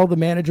someone call the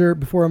manager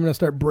before I'm going to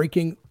start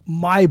breaking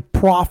my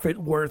profit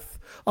worth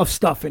of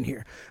stuff in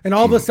here? And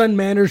all of a sudden,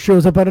 manager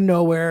shows up out of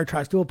nowhere,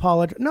 tries to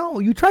apologize. No,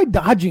 you tried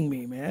dodging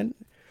me, man.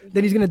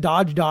 Then he's going to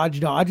dodge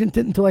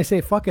until I say,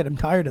 fuck it, I'm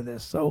tired of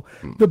this. So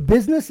the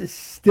business is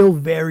still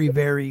very,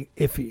 very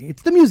iffy.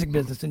 It's the music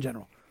business in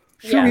general.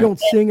 Sure, Yeah. we don't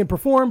sing and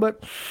perform,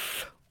 but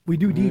we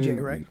do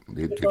DJ, right?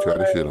 They try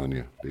to shit on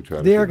you.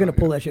 They are going to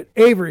pull that shit.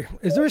 Avery,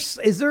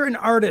 is there an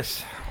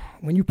artist,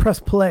 when you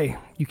press play,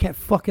 you can't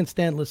fucking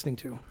stand listening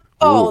to?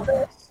 Oh,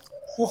 there's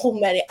so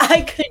many.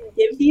 I could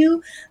give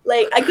you,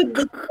 I could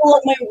just pull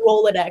up my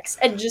Rolodex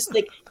and just,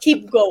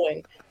 keep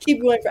going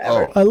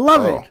forever. I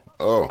love it.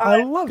 Oh,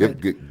 I love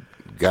it.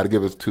 Got to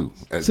give us 2.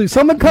 So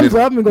someone comes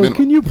up and goes, minimum.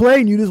 can you play?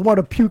 And you just want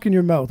to puke in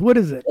your mouth. What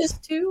is it?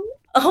 Just 2?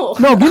 Oh.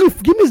 No,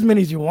 give me as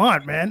many as you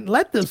want, man.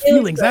 Let those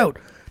feelings out.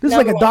 This is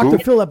like a Number one.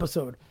 Dr. Phil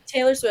episode.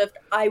 Taylor Swift.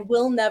 I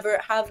will never,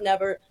 have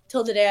never,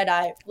 till the day I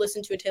die,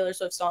 listen to a Taylor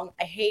Swift song.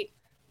 I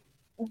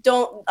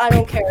don't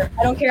care.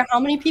 I don't care how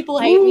many people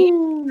hate me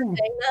for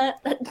saying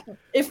that.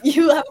 If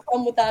you have a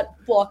problem with that,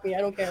 block me. I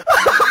don't care.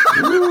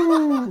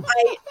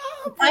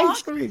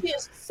 She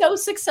is so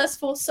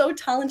successful, so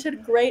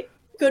talented, great,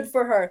 good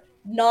for her.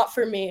 Not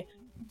for me.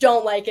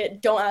 Don't like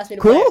it. Don't ask me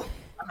to play it.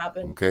 Not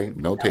happen. Okay,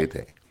 no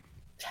Tay-Tay.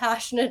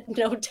 Passionate,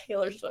 no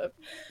Taylor Swift.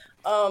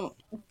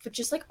 But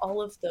just like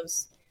all of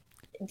those,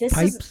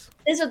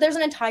 there's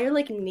an entire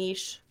like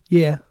niche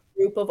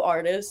group of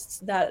artists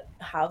that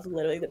have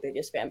literally the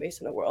biggest fan base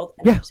in the world,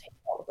 and I just hate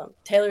all of them.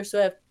 Taylor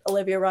Swift,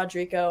 Olivia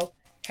Rodrigo,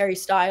 Harry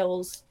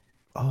Styles.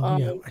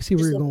 I see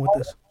where you're going with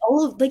this.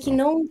 All of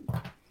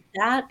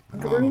that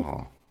group.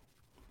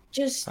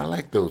 Just I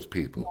like those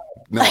people.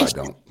 No, I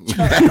don't.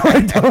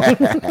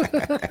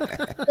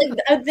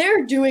 Like,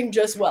 they're doing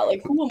just well.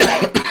 Like, who am I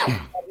to on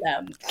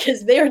them?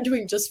 Because they are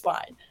doing just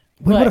fine.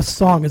 What about a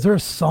song? Is there a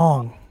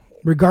song,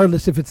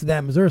 regardless if it's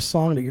them? Is there a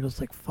song that you're just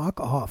like, fuck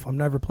off? I'm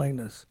never playing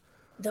this.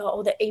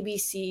 The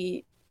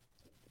ABC.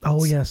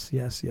 Oh yes.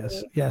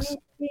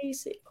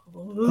 ABC.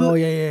 Oh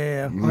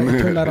yeah. I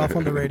turned that off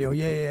on the radio.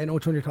 Yeah. I know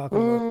which one you're talking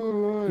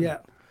about. Yeah.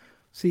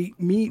 See,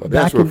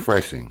 that's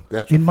refreshing.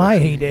 In my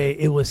heyday,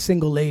 it was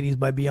 "Single Ladies"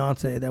 by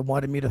Beyonce that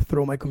wanted me to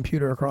throw my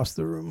computer across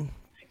the room.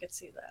 I could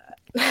see that.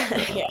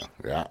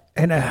 Yeah.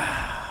 And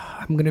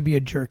I'm gonna be a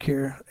jerk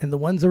here. And the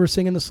ones that were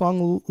singing the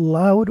song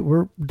loud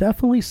were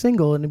definitely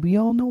single, and we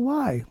all know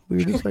why. We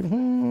were just like,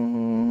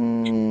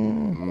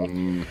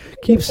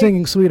 keep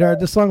singing, sweetheart.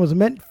 This song was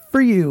meant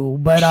for you.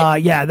 But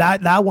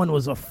that one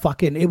was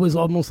it was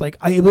almost like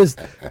it was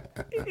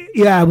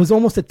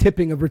almost a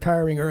tipping of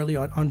retiring early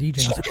on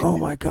DJing. I was like, oh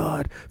my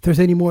God, if there's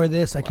any more of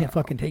this, I can't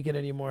fucking take it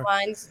anymore.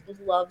 Mine's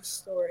Love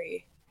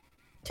Story.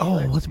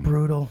 Taylor. Oh, that's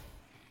brutal.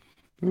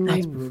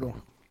 That's brutal.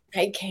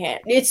 I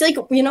can't. It's like,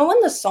 when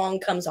the song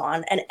comes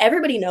on and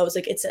everybody knows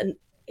like it's an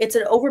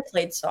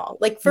overplayed song.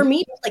 Like for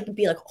me, like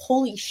be like,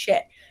 holy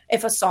shit,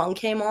 if a song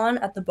came on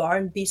at the bar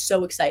and be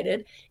so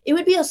excited, it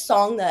would be a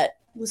song that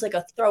was like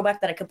a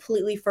throwback that I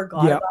completely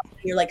forgot about.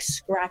 You're like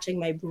scratching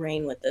my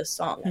brain with this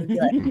song. I'd be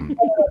like, oh,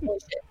 holy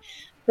shit.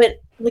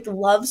 But like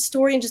Love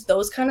Story and just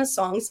those kind of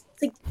songs,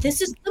 like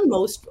this is the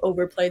most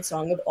overplayed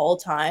song of all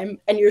time,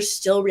 and you're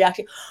still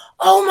reacting.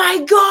 Oh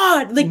my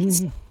God! Like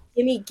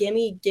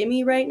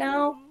Gimme right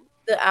now.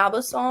 The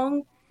ABBA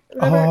song.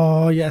 Whatever.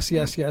 Oh yes.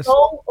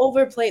 So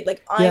overplayed.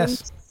 Like I'm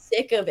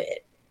sick of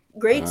it.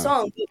 Great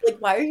song. But, like,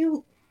 why are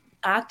you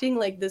acting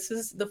like this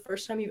is the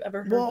first time you've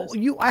ever heard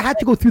this? I had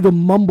to go through the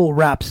mumble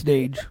rap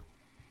stage.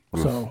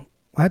 So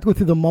I had to go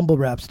through the mumble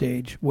rap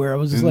stage where I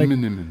was just like,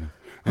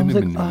 I was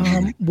like,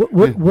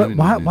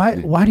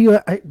 why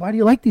do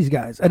you like these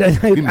guys?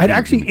 I'd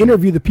actually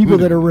interview the people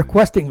that are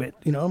requesting it.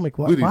 I'm like,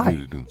 why?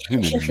 Trust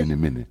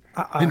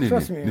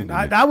me,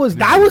 that was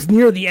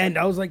near the end.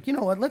 I was like, you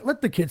know what?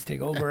 Let the kids take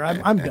over.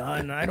 I'm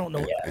done. I don't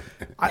know.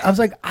 I was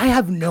like, I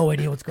have no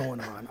idea what's going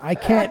on. I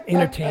can't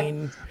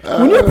entertain.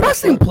 When you're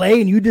pressing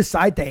play and you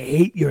decide to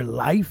hate your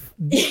life,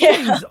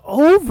 it's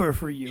over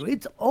for you.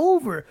 It's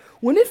over.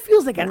 When it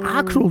feels like an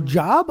actual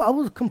job, I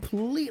was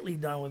completely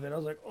done with it. I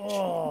was like,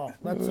 oh,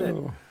 that's it.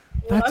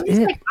 That's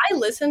it. Like, I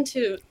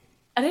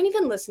didn't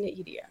even listen to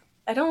EDM.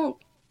 I don't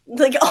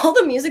like all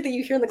the music that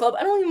you hear in the club.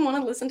 I don't even want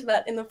to listen to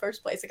that in the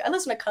first place. Like I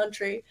listen to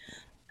country,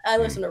 I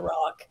listen to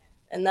rock,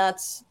 and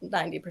that's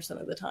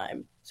 90% of the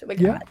time. So like,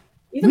 you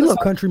love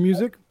country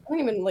music. I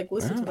don't even like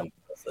listen to them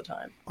most of the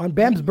time. On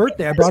Bam's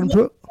birthday, I brought him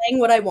to saying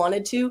what I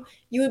wanted to.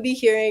 You would be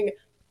hearing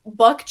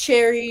Buck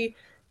Cherry,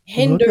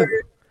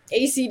 Hinder,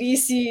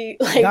 AC/DC,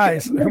 like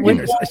guys.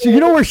 So you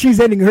know where she's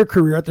ending her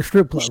career at the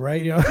strip club,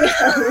 right? Yeah,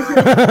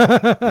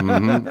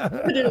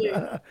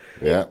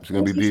 she's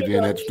gonna be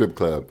DJing at the strip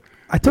club.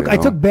 I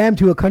took Bam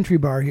to a country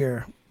bar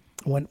here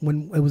when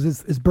it was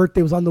his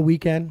birthday was on the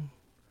weekend,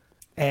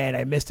 and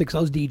I missed it because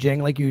I was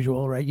DJing like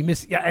usual, right? You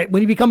miss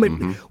when you become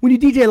when you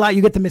DJ a lot,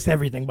 you get to miss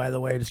everything. By the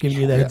way, just giving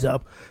you the heads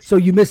up. So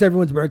you miss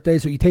everyone's birthday,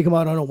 so you take them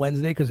out on a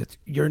Wednesday because it's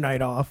your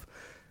night off.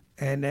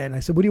 And then I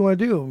said, what do you want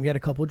to do? And we had a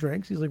couple of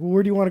drinks. He's like, well,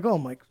 where do you want to go?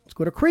 I'm like, let's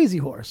go to Crazy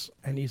Horse.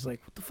 And he's like,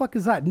 what the fuck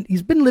is that? And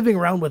he's been living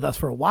around with us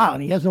for a while,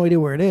 and he has no idea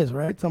where it is,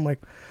 right? So I'm like,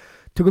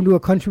 took him to a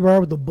country bar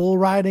with the bull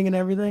riding and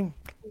everything.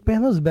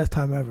 Man, that was the best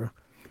time ever.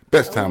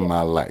 Best time of my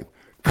life.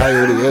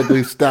 Coyote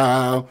Ugly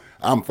style.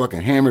 I'm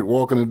fucking hammered,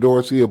 walking the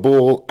door, see a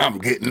bull. I'm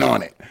getting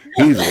on it.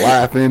 He's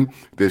laughing.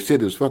 This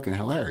shit is fucking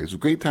hilarious. It was a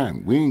great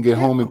time. We didn't get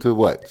home until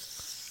what,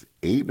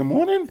 8 in the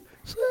morning?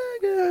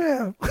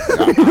 Yeah.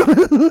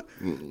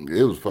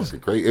 It was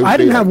fucking crazy. I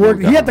didn't have work.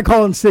 He had to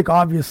call in sick,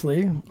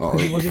 obviously.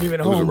 He wasn't even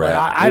home. But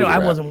I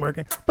wasn't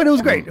working. But it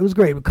was great. It was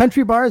great. But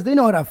country bars, they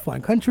know how to have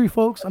fun. Country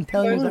folks, I'm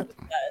telling you that.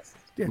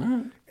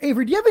 Yeah.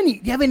 Avery, do you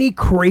have any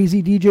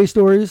crazy DJ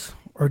stories,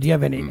 or do you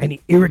have any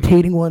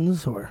irritating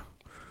ones? Or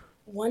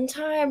one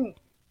time,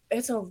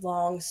 it's a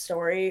long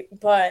story,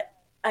 but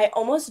I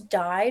almost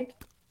died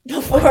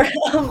before I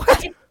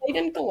played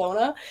in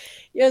Kelowna.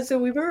 Yeah, so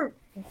we were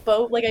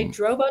both I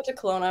drove out to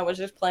Kelowna. I was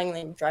just playing, and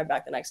then drive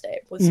back the next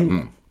day with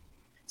someone.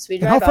 So we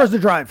And how drive far's up the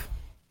drive?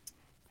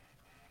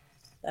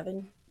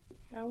 7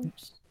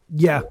 hours.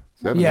 Yeah.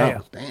 7 Yeah,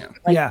 hours. Damn.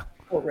 Yeah.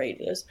 Full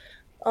radius.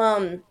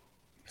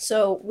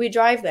 So we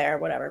drive there,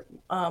 whatever.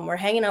 We're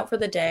hanging out for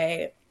the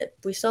day.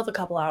 We still have a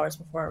couple hours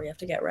before we have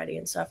to get ready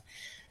and stuff.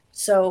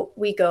 So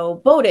we go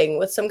boating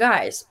with some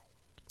guys.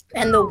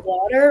 And the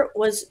water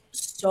was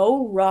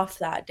so rough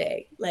that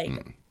day.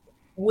 Like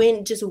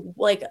wind, just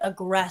like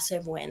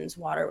aggressive winds.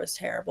 Water was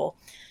terrible.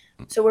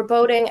 So we're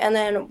boating, and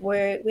then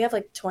we have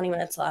like 20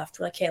 minutes left.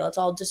 We're like, okay, let's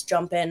all just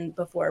jump in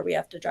before we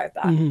have to drive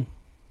back.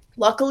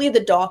 Luckily,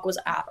 the dock was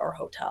at our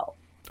hotel.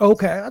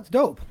 Okay, that's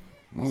dope.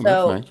 Oh,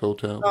 So, that's nice.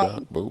 Hotel,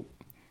 dock, boat.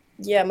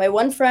 Yeah, my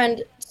one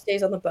friend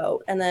stays on the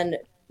boat, and then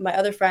my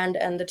other friend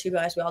and the 2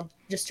 guys, we all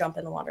just jump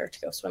in the water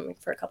to go swimming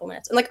for a couple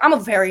minutes. And like, I'm a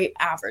very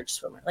average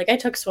swimmer. Like, I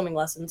took swimming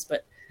lessons,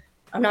 but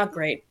I'm not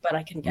great, but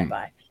I can get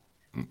by.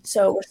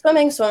 So we're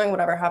swimming,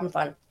 whatever, having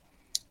fun.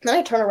 Then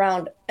I turn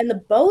around, and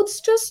the boat's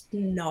just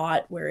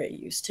not where it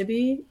used to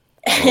be.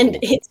 And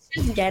it's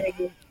just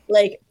getting,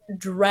 like,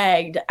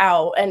 dragged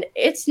out. And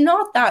it's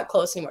not that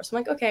close anymore. So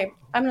I'm like, okay,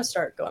 I'm going to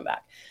start going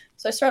back.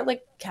 So I start,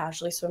 like,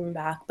 casually swimming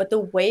back. But the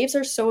waves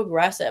are so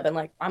aggressive. And,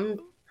 like, I'm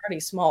pretty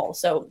small.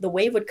 So the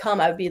wave would come.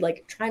 I would be,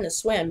 like, trying to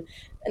swim.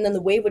 And then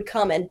the wave would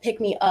come and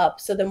pick me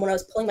up. So then when I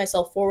was pulling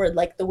myself forward,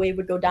 like, the wave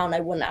would go down. I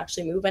wouldn't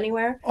actually move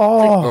anywhere.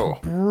 Oh,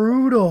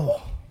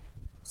 brutal.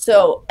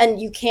 So,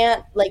 and you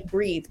can't like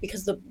breathe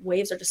because the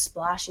waves are just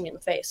splashing in the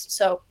face.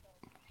 So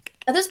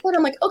at this point,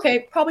 I'm like,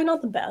 okay, probably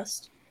not the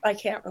best. I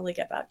can't really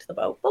get back to the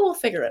boat, but we'll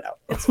figure it out.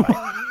 It's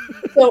fine.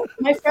 So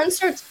my friend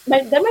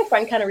then my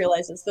friend kind of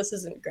realizes this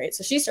isn't great.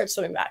 So she starts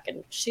swimming back,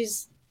 and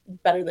she's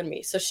better than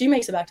me. So she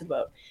makes it back to the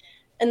boat.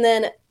 And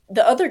then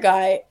the other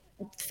guy,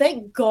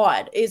 thank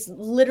God, is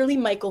literally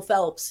Michael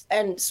Phelps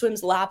and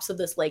swims laps of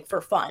this lake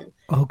for fun.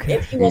 Okay.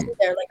 If he wasn't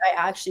there, like,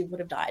 I actually would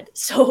have died.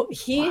 So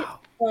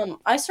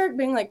I started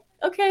being like,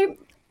 okay,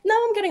 now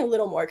I'm getting a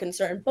little more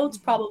concerned. Boat's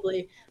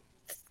probably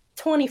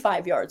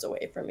 25 yards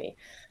away from me.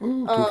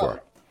 Ooh, too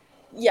far.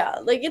 Yeah,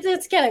 like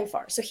it's getting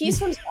far. So he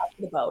swims back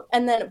to the boat,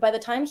 and then by the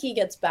time he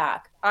gets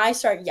back, I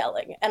start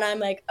yelling, and I'm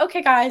like,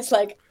 okay, guys,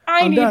 like,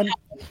 I'm done.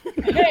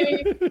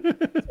 Hey.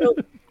 So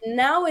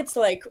now it's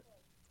like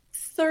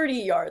 30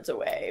 yards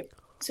away.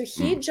 So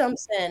he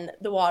jumps in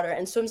the water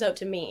and swims out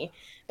to me.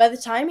 By the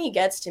time he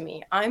gets to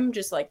me, I'm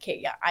just like, okay,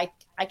 yeah, I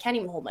can't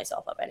even hold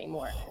myself up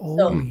anymore.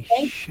 Holy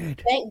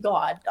shit. Thank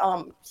God,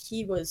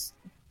 he was,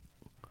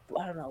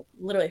 I don't know,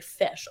 literally a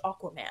fish,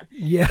 Aquaman.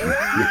 Yeah.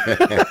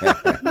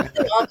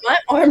 My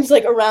arms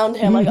like around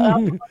him, like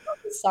on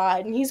the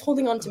side, and he's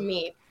holding on to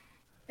me.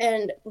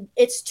 And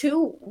it's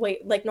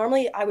like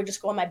normally I would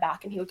just go on my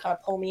back and he would kind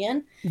of pull me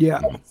in.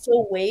 Yeah. But it's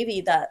so wavy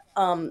that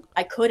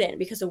I couldn't,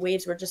 because the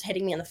waves were just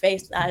hitting me in the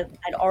face. I'd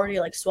already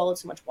like swallowed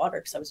so much water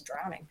because I was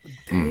drowning.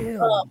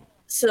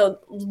 So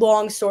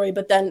long story,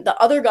 but then the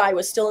other guy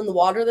was still in the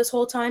water this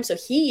whole time. So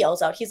he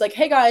yells out, he's like,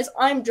 hey guys,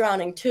 I'm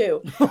drowning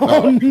too.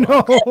 Oh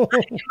no.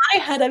 In my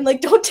head, I'm like,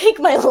 don't take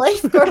my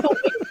lifeguard away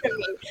from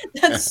me.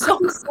 That's so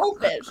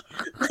selfish.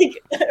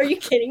 Like, are you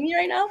kidding me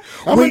right now?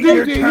 I'm a Wait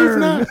your DJ, he's turn.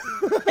 not.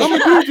 I'm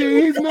a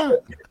DJ, he's not.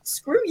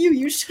 Screw you.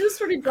 You should have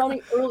started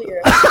drowning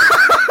earlier.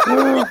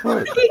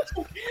 The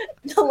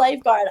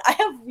lifeguard. I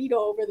have veto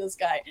over this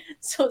guy.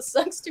 So it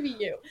sucks to be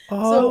you.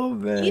 Oh, so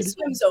man. he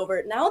swims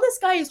over. Now this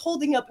guy is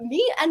holding up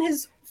me and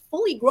his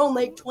fully grown,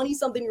 like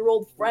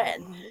 20-something-year-old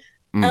friend.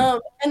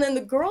 And then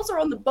the girls are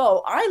on the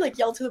boat. I like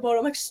yell to the boat.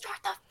 I'm like, start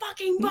the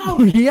fucking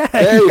boat. Yeah.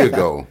 There you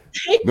go.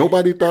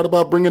 Nobody thought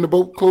about bringing the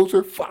boat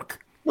closer? Fuck.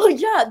 Well,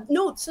 yeah,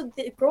 no. So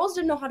the girls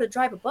didn't know how to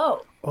drive a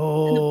boat.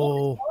 And the boat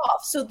Oh. is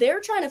off. So they're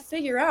trying to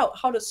figure out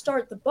how to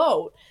start the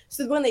boat.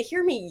 So when they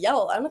hear me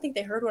yell, I don't think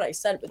they heard what I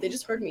said, but they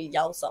just heard me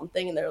yell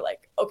something, and they're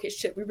like, okay,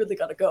 shit, we really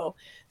gotta go.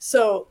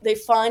 So they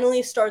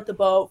finally start the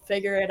boat,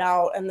 figure it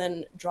out, and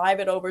then drive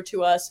it over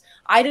to us.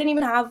 I didn't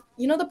even have,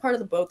 the part of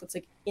the boat that's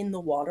like in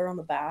the water on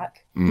the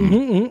back.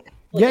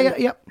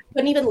 Yeah.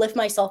 Couldn't even lift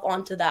myself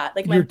onto that.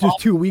 Like, You're my just body-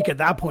 too weak at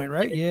that point,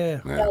 right?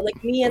 Yeah.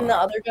 like me and the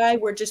other guy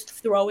were just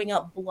throwing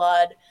up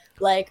blood.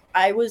 Like,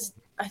 I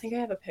think I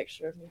have a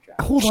picture of me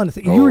drowning. Hold on a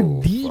second. You were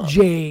Oh, fuck.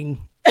 DJing.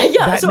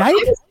 Yeah, That so night?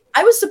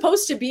 I was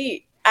supposed to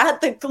be at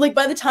the, like,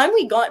 by the time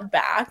we got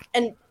back,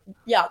 and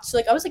yeah, so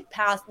like I was like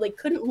past, like,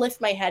 couldn't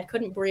lift my head,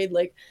 couldn't breathe,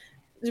 like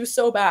it was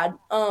so bad.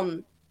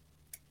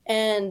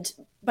 And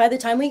by the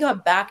time we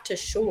got back to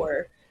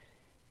shore,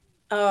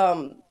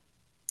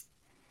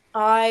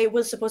 I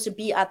was supposed to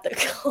be at the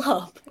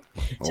club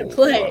to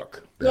play.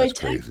 Fuck. So I That's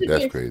crazy. texted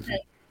That's my crazy.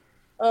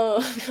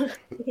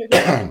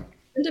 friend,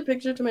 sent a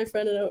picture to my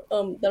friend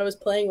that I was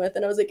playing with,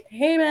 and I was like,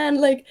 "Hey man,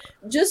 like,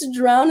 just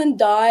drowned and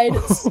died.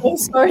 So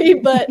sorry,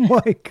 but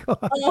Oh my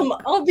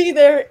God. I'll be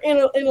there in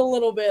a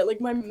little bit.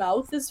 Like, my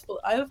mouth is full.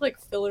 I have like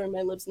filler in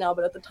my lips now,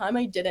 but at the time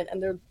I didn't,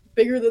 and they're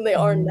bigger than they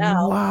are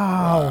now.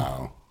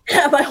 Wow.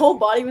 Wow. My whole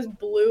body was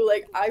blue.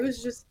 Like, I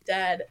was just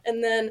dead.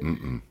 And then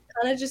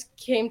kind of just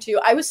came to.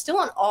 I was still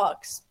on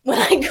Ox when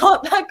I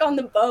got back on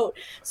the boat.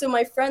 So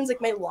my friends,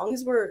 like, my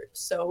lungs were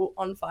so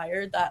on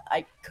fire that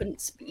I couldn't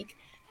speak.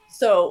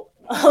 So,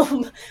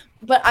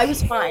 but I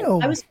was fine.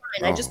 Damn. I was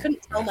fine. I just Oh,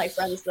 couldn't tell my that's-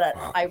 friends that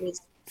wow. I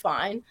was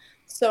fine.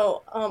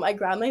 So, I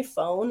grabbed my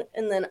phone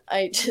and then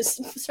I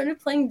just started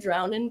playing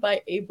 "Drownin'"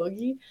 by A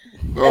Boogie,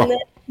 Oh, and then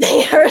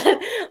they heard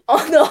it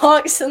on the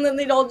aux, and then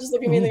they'd all just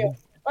look at me and they go,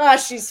 "Ah,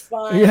 she's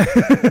fine." Yeah.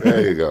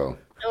 there you go.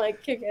 I'm like,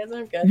 "Okay, guys,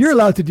 I'm good." You're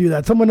allowed to do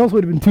that. Someone else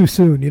would have been too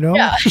soon, you know?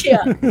 Yeah,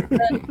 yeah.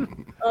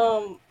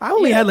 And, I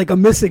only had like a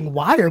missing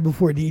wire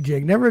before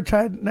DJing. Never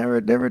tried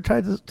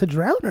to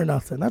drown or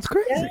nothing. That's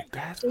crazy. yeah,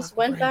 That's just fucking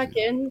went back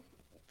crazy. in,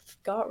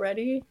 got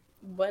ready,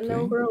 went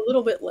over a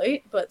little bit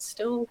late, but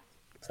still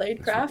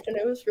played craft, and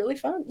it was really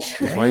fun.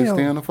 That's why you Damn.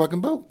 stay on the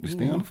fucking boat. You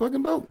stay on the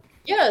fucking boat.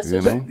 Yeah, so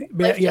You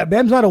know? Yeah,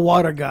 Bam's not a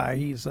water guy.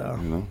 He's You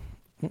know?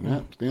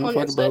 Yeah, stay on the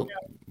fucking Understood, boat.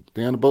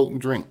 Stay on the boat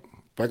and drink.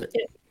 Fuck it.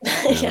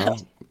 You yeah,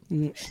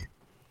 know?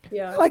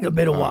 yeah. I like a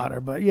bit of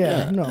water, but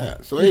yeah, no. Yeah.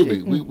 So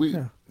Avery,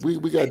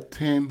 we got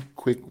 10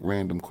 quick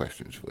random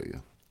questions for you.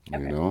 You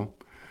know?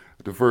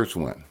 The first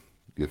one,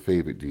 your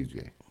favorite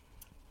DJ.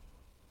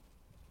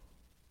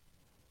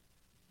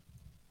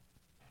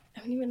 I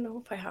don't even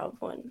know if I have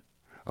one.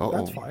 Oh,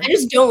 That's fine. I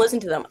just don't listen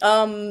to them.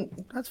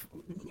 That's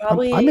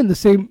Probably I'm in the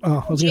same.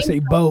 I was gonna say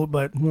boat,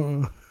 but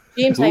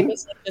James Who? Hype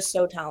is like, just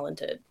so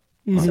talented.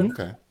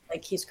 okay.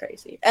 Like he's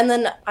crazy. And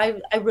then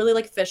I really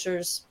like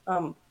Fisher's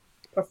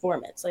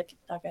performance. Like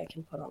that guy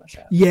can put on a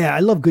show. yeah, I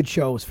love good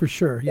shows for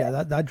sure.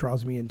 Yeah, that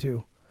draws me in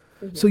too.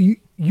 So you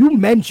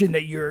mentioned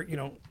that you're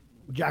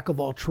jack of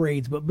all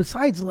trades, but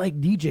besides like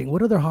DJing,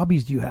 what other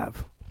hobbies do you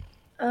have?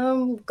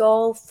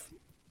 Golf.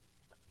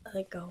 I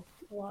like golf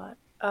a lot.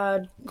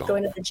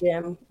 Going to the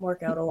gym,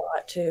 work out a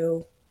lot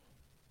too.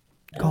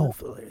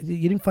 Golf.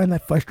 You didn't find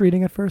that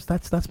frustrating at first?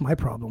 That's my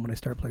problem when I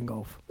start playing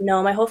golf.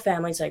 No, my whole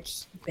family's like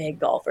big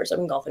golfers. I've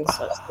been golfing since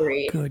I was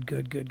 3.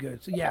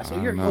 Good. So yeah, so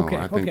I you're don't know. okay.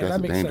 I think Okay, that's that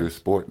a makes dangerous sense.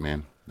 sport,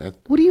 man. That,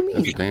 What do you That's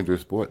a mean?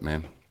 dangerous sport,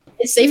 man.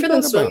 It's safer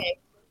than Think about it. swimming.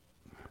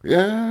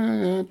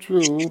 Yeah,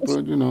 true.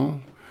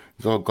 But,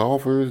 it's all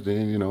golfers. They,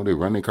 they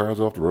run their cars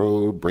off the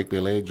road, break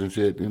their legs and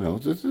shit.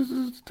 It's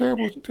a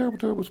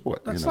terrible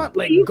sport. That's you know? not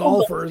like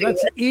golfers.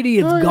 That's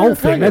idiots Oh, yeah,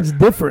 golfing. kinda. That's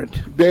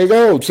different. There you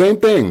go. Same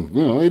thing.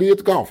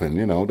 Idiots golfing.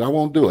 I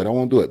won't do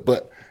it.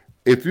 But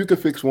if you could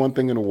fix one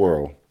thing in the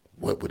world,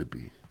 what would it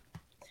be?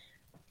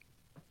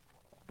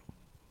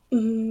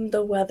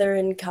 The weather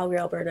in Calgary,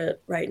 Alberta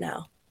right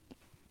now.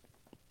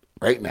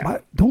 Right now.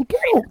 Don't get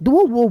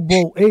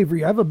whoa,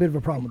 Avery. I have a bit of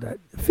a problem with that.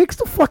 Fix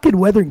the fucking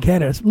weather in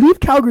Canada.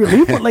 Leave Calgary.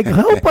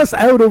 Help us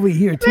out over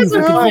here too. If we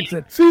can fix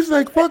it. She's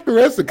like, fuck the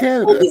rest of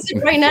Canada. It's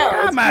right now.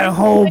 I'm at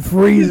home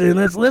freezing.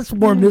 Let's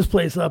warm this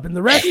place up, and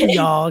the rest of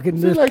y'all can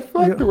She's just. like,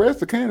 fuck the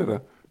rest of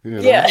Canada.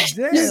 Yeah,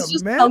 Damn,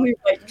 just man. Calgary,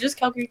 just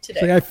Calgary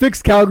today. Like, I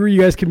fixed Calgary. You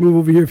guys can move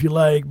over here if you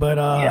like, but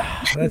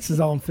that's just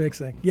all I'm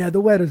fixing. Yeah,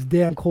 the weather's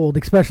damn cold,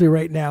 especially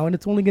right now, and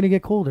it's only gonna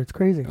get colder. It's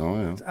crazy. Oh,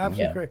 yeah. It's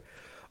absolutely crazy.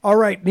 All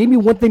right, name me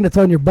one thing that's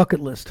on your bucket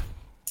list.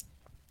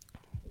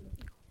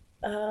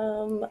 I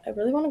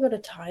really want to go to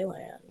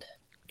Thailand.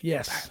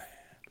 Yes.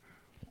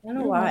 I don't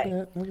know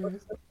why.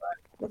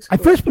 Looks At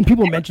cool. first, when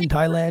people mention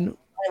Thailand,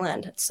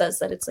 Thailand, it says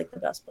that it's like the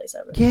best place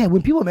ever. yeah,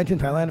 when people mention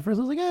Thailand at first,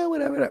 I was like,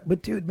 whatever.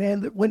 But dude,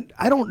 man, when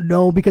I don't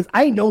know, because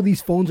I know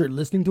these phones are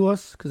listening to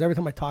us, because every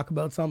time I talk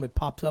about something, it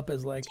pops up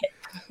as like,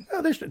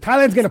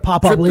 Thailand's gonna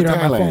pop up Trip to later on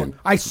my Thailand. phone.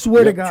 I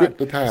swear to Yep, God. trip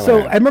to Thailand. So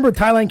I remember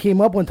Thailand came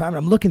up one time, and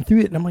I'm looking through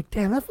it, and I'm like,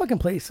 damn, that fucking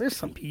place. There's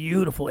some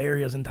beautiful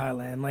areas in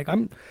Thailand. Like at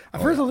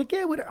first I was like,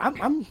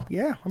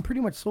 I'm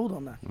pretty much sold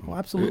on that. Well,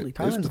 absolutely, It's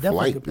Thailand's the definitely a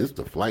flight. good place. It's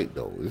the flight,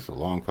 though. It's a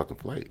long fucking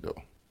flight, though.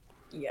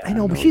 Yeah. I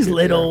know, but know, she's get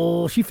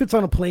little. She fits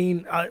on a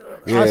plane.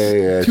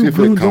 Yeah, two she feel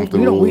goons,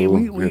 comfortable. we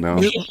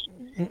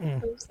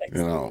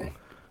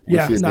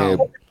yeah, we sit no. there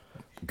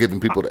giving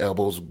people the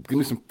elbows. Give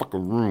me some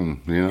fucking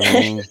room. You know what I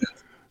mean?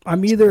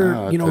 I'm either,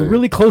 I'll tell you.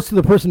 really close to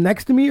the person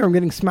next to me, or I'm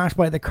getting smashed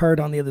by the cart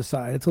on the other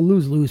side. It's a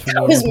lose-lose for me.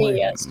 That was in a me plane.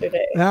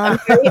 yesterday. Ah.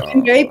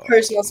 I'm very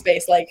personal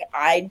space. Like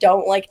I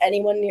don't like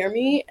anyone near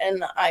me,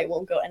 and I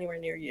won't go anywhere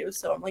near you.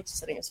 So I'm like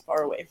sitting as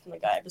far away from the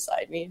guy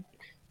beside me,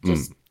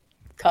 just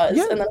cause.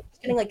 Yeah. And then I'm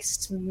getting like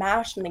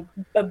smashed and like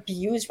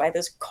abused by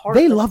this car.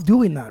 They love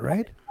doing that,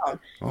 right? Oh,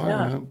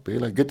 yeah. They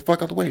like, get the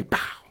fuck out the way. Pow.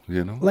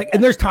 Like,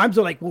 and there's times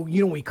where, like, well,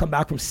 when we come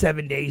back from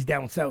 7 days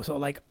down south, so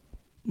like,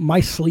 my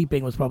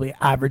sleeping was probably an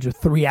average of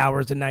 3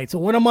 hours a night. So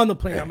when I'm on the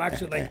plane, I'm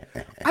actually like,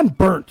 I'm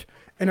burnt.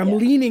 And I'm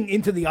leaning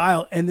into the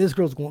aisle, and this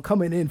girl's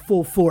coming in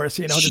full force,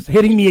 just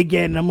hitting me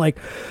again. And I'm like,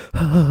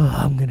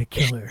 I'm going to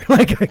kill her.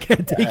 Like, I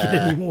can't take it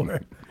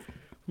anymore.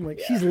 I'm like,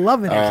 she's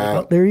loving it. She's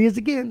like, oh, there he is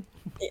again.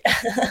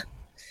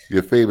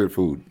 Your favorite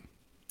food?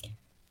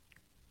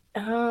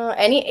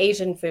 Any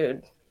Asian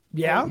food,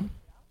 Yeah?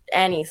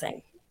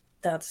 anything.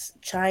 That's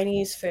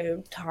Chinese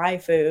food, Thai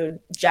food,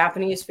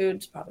 Japanese food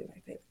is probably my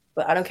favorite.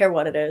 But I don't care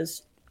what it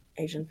is.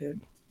 Asian food.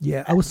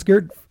 Yeah, I was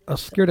scared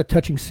of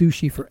touching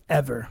sushi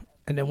forever.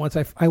 And then once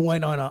I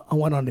went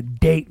on a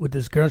date with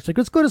this girl, she's like,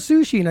 let's go to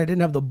sushi. And I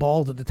didn't have the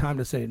balls at the time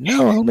to say,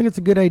 no, I don't think it's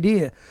a good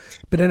idea.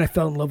 But then I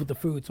fell in love with the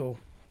food. So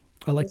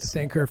I like to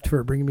thank her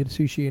for bringing me to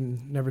sushi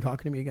and never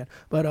talking to me again.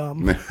 But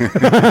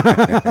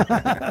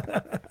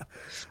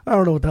I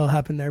don't know what the hell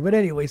happened there. But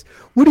anyways,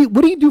 what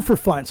do you do for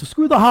fun? So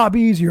screw the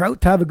hobbies. You're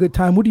out to have a good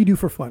time. What do you do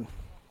for fun?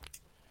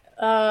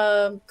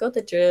 Go to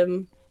the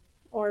gym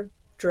or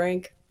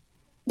drink.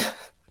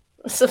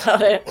 That's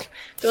about it. Go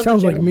to the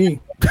Sounds like gym. me.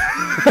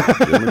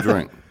 Give him a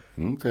drink.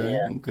 Okay.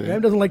 Yeah. Okay.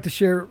 Graham doesn't like to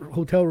share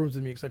hotel rooms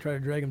with me because I try to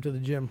drag him to the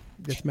gym.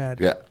 Gets mad.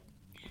 Yeah.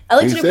 I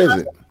like He to do says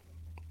puzzles. it.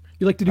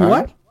 You like to do Huh?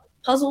 what?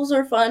 Puzzles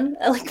are fun.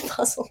 I like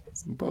puzzles.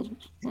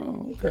 Puzzles. Oh,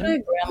 Go okay. to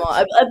Grandma.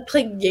 I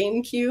play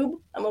GameCube.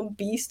 I'm a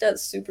beast at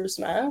Super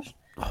Smash.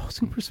 Oh,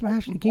 Super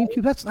Smash and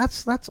GameCube.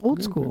 That's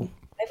old school.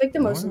 I think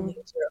the most loser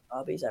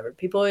hobbies ever.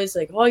 People always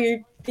like, "Oh, you're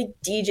the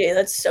DJ.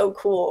 That's so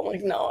cool." I'm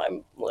like, "No,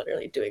 I'm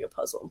literally doing a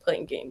puzzle and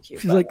playing GameCube."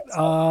 She's by like,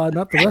 myself."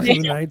 not the rest of the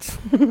nights.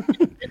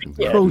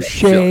 Yeah.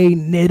 Crochet,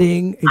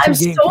 knitting. and I'm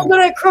some so GameCube.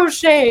 good at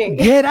crocheting.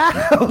 Get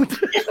out!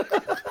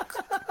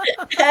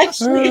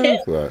 Actually,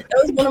 That's right.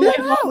 that was one of my Get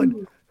out.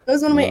 hobbies. That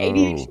was one of my No.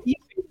 ADHD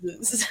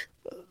phases.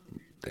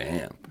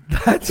 Damn.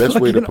 That's Best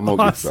way to fucking promote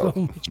yourself.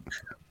 awesome.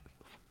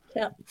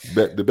 Yeah.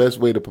 The best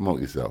way to promote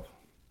yourself.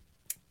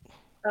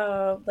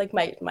 Like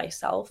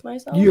myself.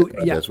 You,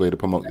 The yeah. best way to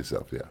promote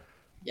yourself. Yeah.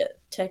 Yeah,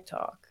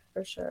 TikTok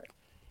for sure.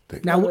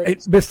 Now,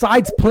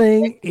 besides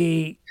playing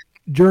a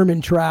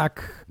German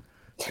track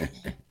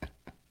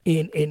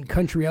in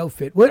country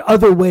outfit, what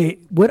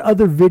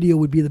other video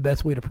would be the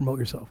best way to promote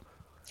yourself?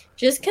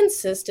 Just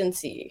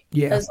consistency.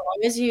 Yeah. As long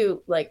as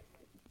you like,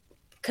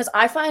 because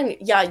I find,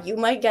 yeah, you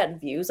might get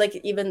views. Like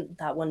even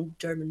that one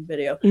German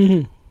video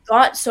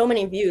got so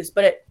many views,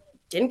 but it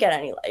didn't get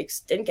any likes,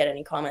 didn't get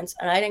any comments,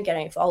 and I didn't get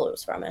any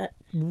follows from it.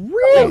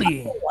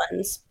 Really?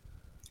 Ones.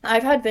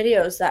 I've had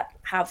videos that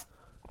have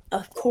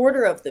a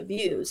quarter of the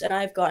views, and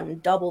I've gotten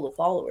double the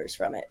followers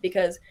from it.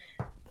 Because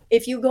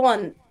if you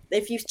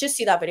just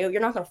see that video,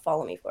 you're not going to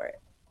follow me for it.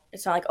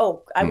 It's not like,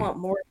 oh, I want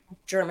more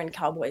German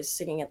cowboys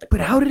singing at the. But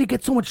club. how did it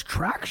get so much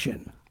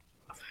traction?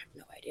 I have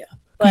no idea. 'Cause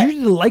But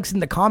usually the likes in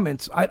the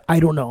comments, I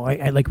don't know.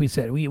 I like we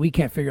said, we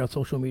can't figure out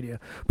social media.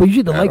 But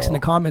usually the likes in the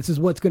comments is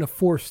what's going to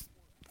force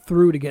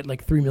through to get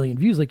like 3 million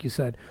views, like you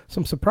said. So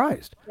I'm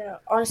surprised. yeah,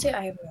 honestly,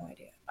 I have no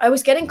idea. I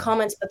was getting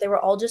comments, but they were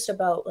all just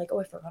about like, oh,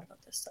 I forgot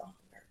about this song.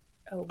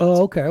 Or,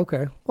 Oh,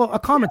 okay. Well, a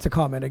comment's a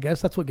comment, I guess.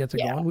 That's what gets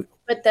it Yeah. going.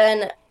 But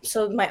then,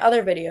 so my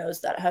other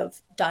videos that have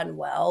done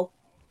well,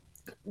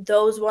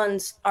 those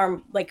ones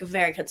are like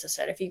very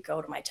consistent. If you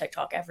go to my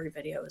TikTok, every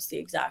video is the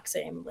exact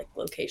same like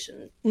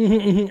location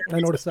I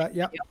noticed that.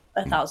 Yeah.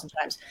 1,000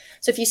 times.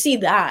 So if you see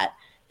that,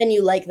 then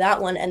you like that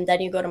one, and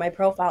then you go to my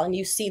profile and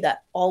you see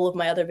that all of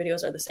my other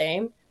videos are the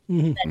same,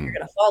 then you're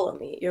gonna follow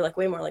me. You're like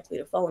way more likely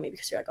to follow me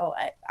because you're like, oh,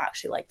 I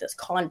actually like this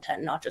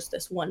content, not just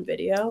this one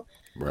video.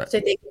 Right. So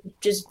I think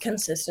just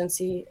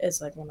consistency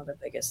is like one of the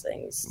biggest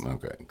things.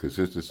 Okay.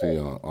 Consistency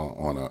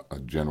on a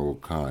general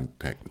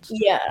context.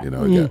 Yeah. You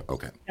know, yeah.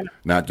 Okay.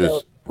 Not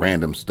just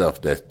random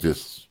stuff that's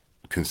just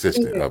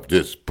consistent of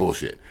just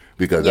bullshit.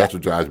 Because that's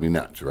what drives me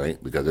nuts,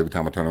 right? Because every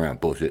time I turn around,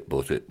 bullshit.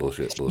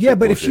 Yeah,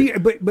 but if she,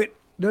 but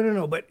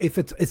no. But if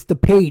it's the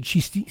page,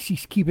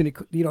 she's keeping it.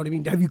 You know what I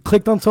mean? Have you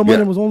clicked on someone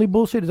and it was only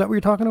bullshit? Is that what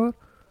you're talking about?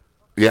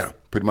 Yeah,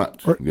 pretty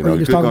much. Or, You or know, you're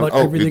just click talking on- about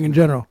everything in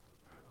general?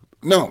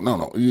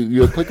 No.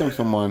 You click on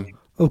someone,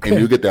 Okay. and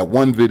you get that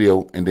one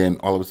video, and then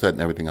all of a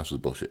sudden everything else is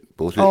bullshit.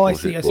 Oh, I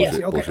see.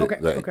 Okay,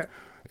 Bullshit. Like, okay.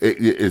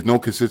 It's no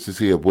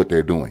consistency of what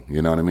they're doing.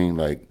 You know what I mean?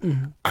 Like,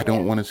 I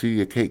don't want to see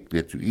a cake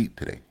that you eat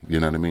today. You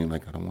know what I mean?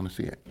 Like, I don't want to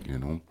see it. You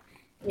know.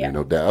 Yeah. You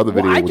know, that other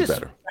video was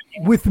better.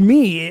 With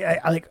me,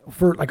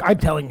 I'm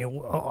telling you,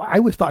 I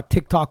always thought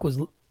TikTok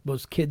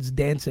was kids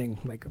dancing.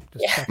 Like,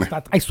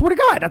 I swear to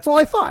God, that's all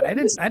I thought. I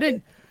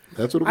didn't.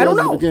 That's what it I don't was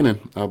in the know.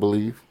 beginning, I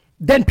believe.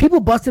 Then people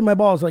busted my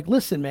balls. Like,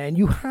 listen, man,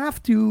 you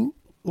have to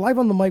live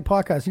on the mic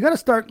podcast. You got to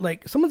start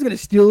like someone's gonna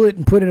steal it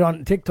and put it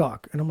on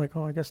TikTok. And I'm like,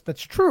 oh, I guess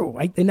that's true.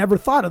 I never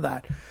thought of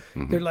that.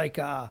 They're like,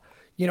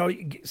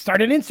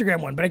 start an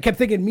Instagram one. But I kept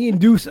thinking, me and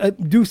Deuce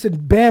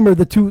and Bam are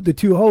the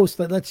two hosts.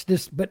 That let's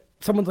just. But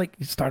someone's like,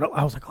 start.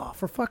 I was like, oh,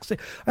 for fuck's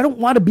sake, I don't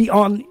want to be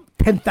on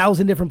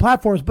 10,000 different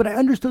platforms. But I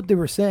understood what they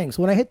were saying.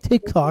 So when I hit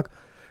TikTok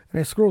and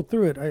I scrolled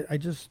through it,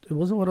 it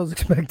wasn't what I was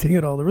expecting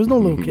at all. There was no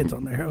little kids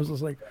on there. I was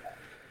just like.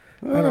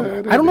 I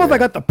don't know if I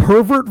got the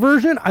pervert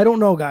version. I don't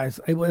know, guys.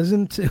 It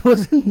wasn't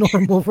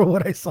normal for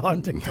what I saw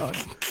on TikTok.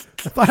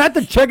 If I had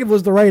to check if it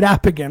was the right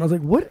app again, I was like,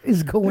 what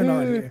is going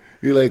on here?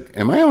 You're like,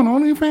 am I on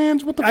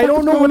OnlyFans? What the fuck I don't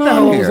is know what going the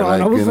hell was here? on.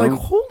 I was you like, know?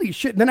 holy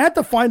shit. Then I had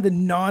to find the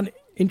not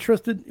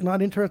interested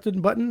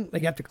button.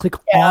 Like you have to click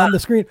on the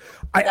screen.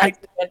 That's a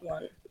good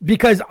one.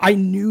 Because I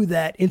knew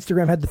that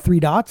Instagram had the 3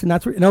 dots, and I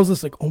was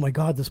just like, oh my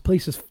God,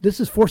 this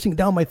is forcing it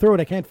down my throat.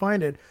 I can't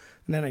find it.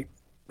 And then I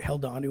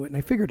held on to it and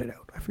I figured it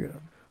out.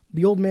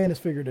 The old man has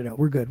figured it out.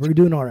 We're good. We're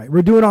doing all right.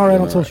 We're doing all right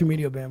on social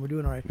media, Bam. We're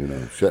doing all right. You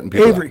know, shutting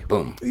people Avery, out.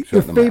 Boom. your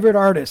Shutting them favorite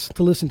artist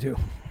to listen to?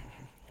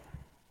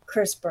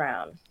 Chris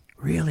Brown.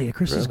 Really?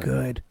 Chris is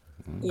good.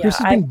 Yeah, Chris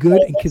has I been have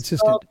good and playlists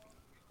consistent.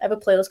 I have a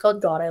playlist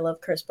called God I Love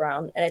Chris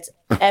Brown, and it's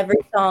every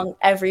song,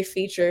 every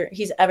feature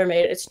he's ever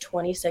made. It's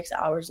 26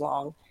 hours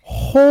long.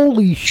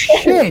 Holy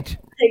shit.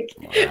 Like,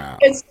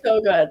 it's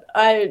so good.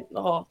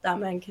 That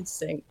man can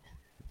sing.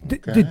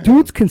 The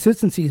dude's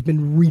consistency has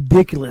been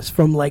ridiculous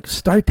from like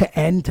start to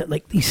end. To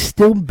like he's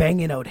still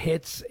banging out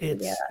hits.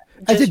 It's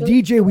as a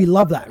DJ, we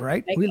love that,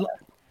 right?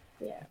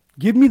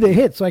 Give me the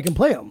hits so I can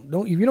play them.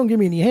 Don't if you don't give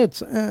me any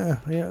hits,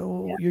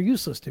 you're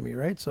useless to me,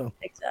 right? So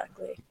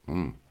exactly.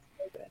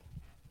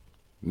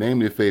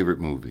 Name your favorite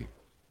movie.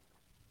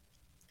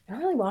 I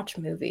don't really watch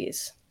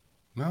movies.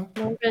 No,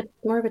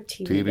 more of a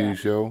TV guy.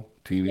 show.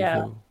 TV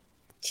show.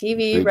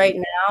 TV right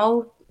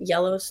now.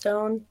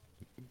 Yellowstone.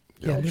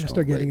 Yeah, I'm gonna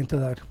start getting into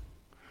that.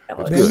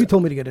 That Man, you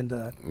told me to get into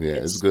that. Yeah,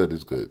 it's good.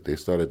 It's good. They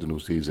started the new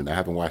season. I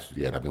haven't watched it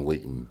yet. I've been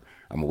waiting.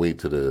 I'm gonna wait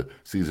till the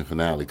season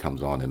finale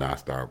comes on, and I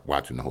start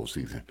watching the whole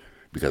season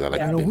because I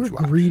like. I know to we're binge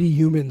watch. greedy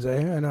humans,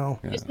 eh? I know.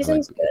 Yeah, This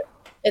season's good.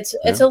 It's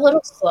a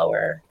little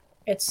slower.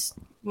 It's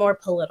more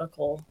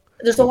political.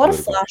 There's a lot of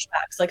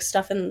flashbacks, like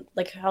stuff in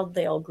like how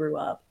they all grew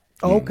up.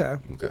 Oh, okay.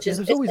 Okay.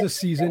 There's always a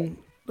season.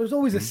 There's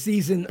always a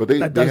season But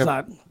that does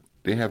that.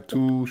 They have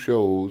 2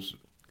 shows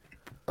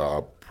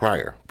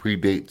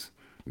predates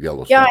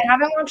Yellowstone. Yeah, I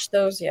haven't watched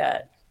those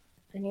yet.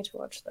 I need to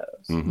watch those.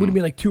 What do you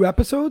mean, like 2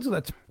 episodes?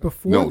 That's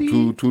before No,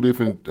 the... two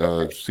different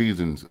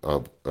seasons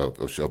of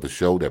a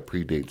show that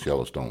predates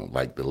Yellowstone,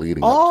 like the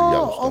leading up to Oh,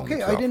 Yellowstone. okay. I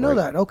itself, didn't know right?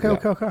 that. Okay,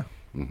 Yeah.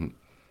 okay.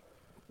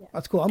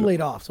 That's cool. I'm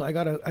laid off, so I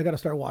gotta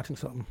start watching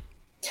something.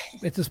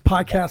 It's just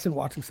podcast and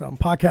watching something.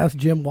 Podcast,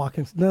 gym,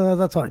 walking. No,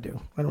 that's all I do.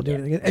 I don't do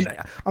anything. And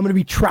I'm gonna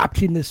be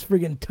trapped in this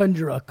friggin'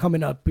 tundra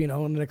coming up, in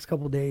the next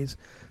couple of days.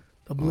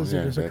 The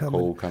blizzards that are coming.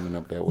 cold coming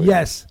up that way.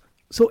 Yes.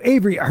 So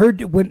Avery, I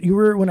heard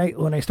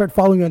when I start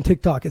following you on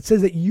TikTok, it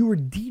says that you were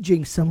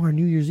DJing somewhere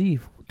New Year's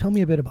Eve. Tell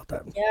me a bit about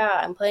that. Yeah,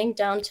 I'm playing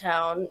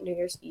downtown New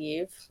Year's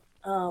Eve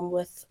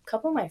with a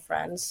couple of my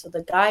friends. So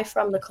the guy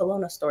from the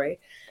Kelowna story,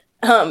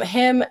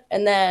 him,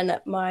 and then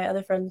my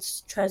other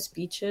friends, Tres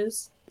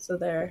Beaches. So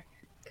they're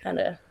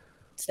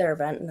it's their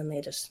event, and then they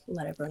just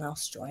let everyone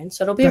else join.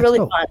 So it'll be really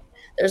fun.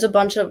 There's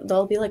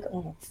there'll be like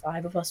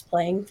 5 of us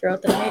playing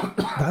throughout the night.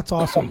 That's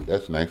awesome.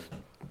 That's nice.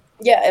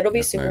 Yeah, it'll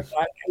be super nice.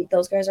 fun. And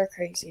those guys are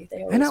crazy.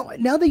 They And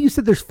now that you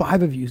said there's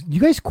 5 of you, do you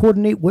guys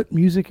coordinate what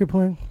music you're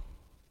playing?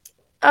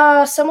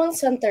 Someone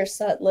sent their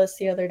set list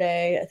the other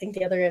day. I think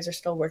the other guys are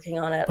still working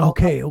on it.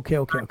 Okay. Like,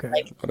 Oh,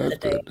 that's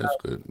good. That's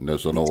good. No,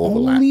 so no The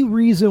overlap. only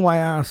reason why I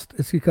asked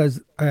is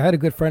because I had a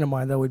good friend of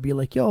mine that would be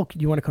like, yo,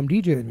 you want to come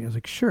DJ with me? I was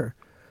like, sure.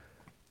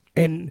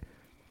 And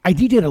I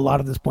DJ'd a lot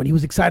at this point. He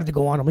was excited to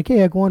go on. I'm like,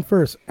 yeah, go on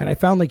first. And I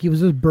found like he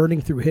was just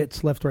burning through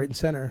hits left, right, and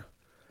center.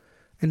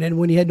 And then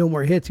when he had no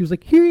more hits, he was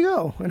like, here you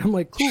go. And I'm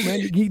like, cool, man.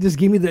 He just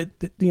gave me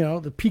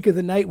the peak of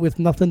the night with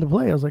nothing to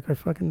play. I was like,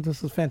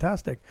 this is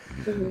fantastic.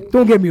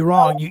 Don't get me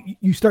wrong.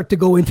 You start to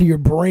go into your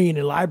brain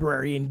and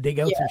library and dig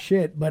out some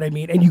shit. But I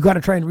mean, and you got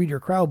to try and read your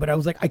crowd. But I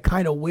was like, I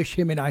kind of wish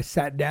him and I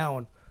sat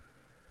down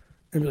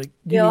and be like,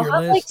 give me You'll your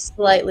have list. like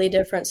slightly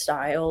different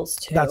styles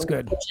too. That's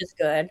good. Which is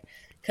good.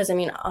 Because I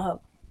mean,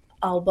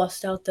 I'll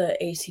bust out the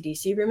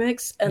AC/DC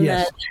remix, and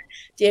Yes. then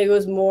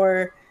Diego's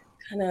more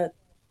kind of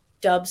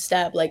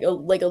dubstep, like a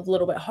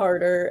little bit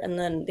harder, and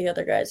then the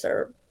other guys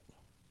are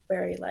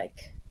very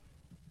like,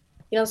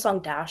 the song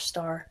Dash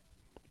Star.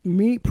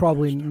 Me,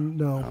 probably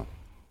no.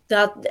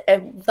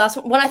 That's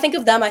when I think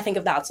of them, I think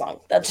of that song.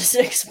 That just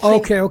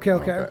explains.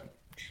 Okay.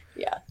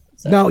 Yeah.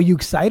 So Now, are you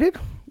excited?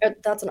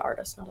 that's an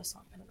artist, not a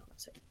song. I don't know what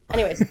to say.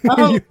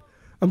 Anyways,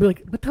 I'm be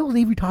like, what the hell is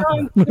Avery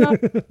talking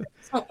about?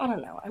 I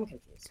don't know. I'm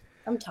confused.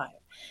 I'm tired.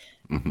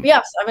 But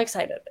yes, I'm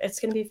excited. It's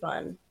gonna be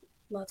fun.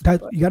 Lots of Are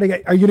fun. you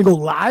gonna go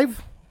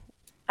live?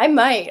 I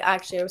might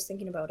actually. I was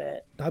thinking about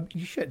it.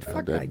 You should.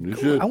 Fuck that- that. you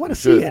Go. should. I want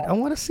to You see should. it. I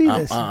want to see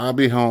this. I'll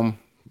be home.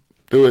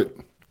 Do it.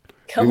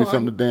 Come Give me on.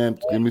 something to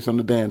dance. Give me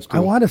something to dance to. I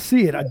want to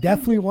see it. I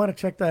definitely want to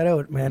check that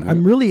out, man.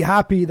 I'm really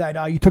happy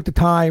that you took the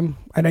time,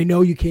 and I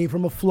know you came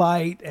from a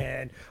flight,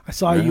 and I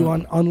saw you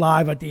on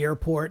live at the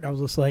airport, and I was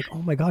just like,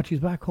 oh my god, she's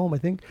back home.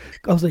 I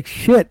was like,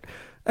 shit.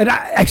 And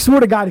I swear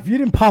to God, if you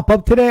didn't pop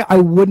up today, I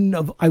would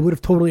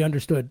have totally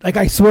understood. Like,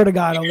 I swear to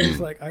God, I was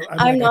like,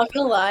 I'm not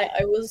gonna lie.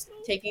 I was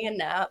taking a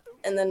nap,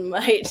 and then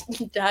my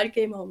dad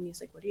came home. And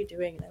he's like, "What are you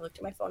doing?" And I looked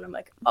at my phone. I'm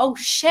like, "Oh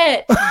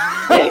shit!"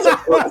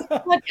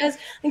 Podcast.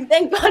 Like,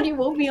 thank God you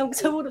woke me up,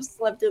 because I would have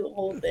slept through the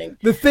whole thing.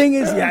 The thing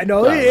is,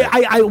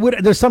 I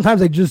would. There's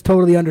sometimes I just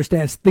totally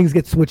understand things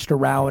get switched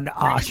around.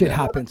 Shit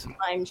happens.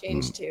 Time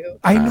change too.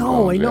 I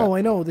know.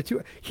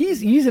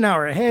 He's an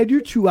hour ahead.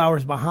 You're 2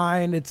 hours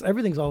behind.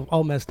 Everything's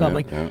all messed up.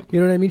 You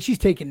know what I mean? She's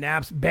taking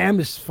naps. Bam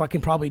is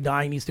fucking probably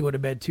dying. Needs to go to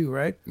bed too,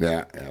 right?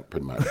 Yeah,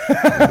 pretty much.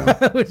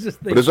 I was just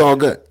thinking. But it's all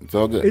good. It's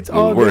all good. It's it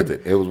all was worth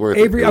good. it. It was worth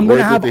Avery, it. It was I'm gonna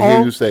worth have it to hear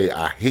all- you say,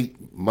 I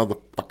hate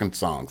motherfucking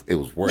songs. It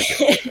was worth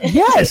it.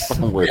 Yes,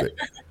 Fucking worth it.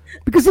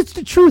 because it's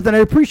the truth, and I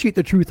appreciate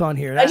the truth on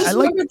here. I just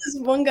like. remember this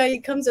one guy. He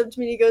comes up to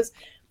me and he goes,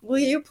 "Will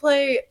you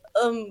play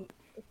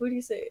What do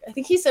you say? I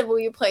think he said, "Will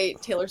you play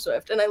Taylor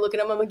Swift?" And I look at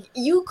him. I'm like,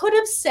 "You could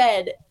have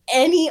said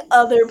any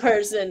other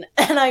person,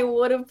 and I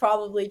would have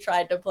probably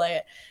tried to play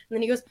it." And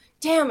then he goes,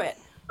 "Damn it.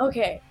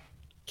 Okay,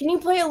 can you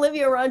play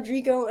Olivia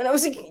Rodrigo?" And I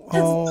was like,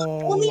 "That's the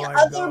only my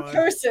other God.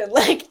 person.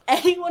 Like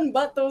anyone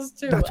but those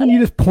two." That's when you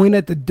just point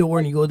at the door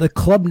and you go, "The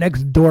club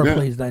next door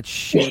plays that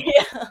shit."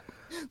 Yeah.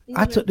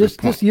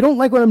 This you don't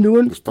like what I'm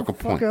doing? Just fucking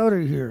Fuck point. out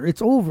of here.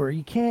 It's over.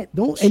 You can't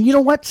and you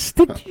know what?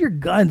 Stick to your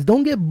guns.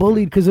 Don't get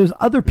bullied because there's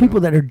other people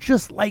that are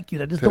just like you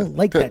that just don't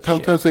like that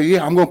shit. Tell say,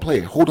 yeah, I'm gonna play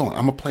it. Hold on,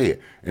 I'm gonna play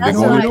it. And then That's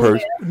go in what your I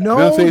purse. do. No,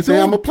 Then say,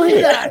 I'm gonna don't play do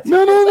it. that.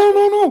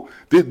 No.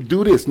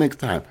 Do this next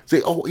time.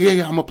 Say, oh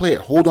yeah, I'm gonna play it.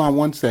 Hold on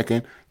 1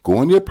 second.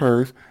 Go in your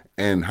purse.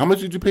 And how much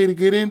did you pay to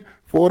get in?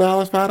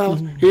 $4,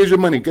 $5? Here's your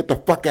money. Get the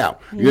fuck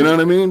out. You know what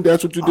I mean?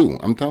 That's what you do.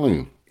 I'm telling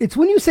you. It's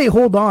when you say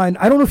hold on.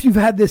 I don't know if you've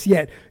had this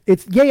yet.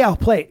 It's I'll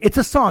play it. It's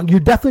a song. You're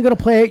definitely gonna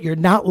play it. You're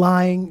not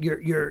lying.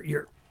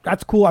 You're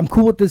that's cool. I'm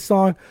cool with this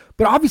song.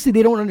 But obviously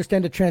they don't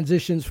understand the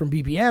transitions from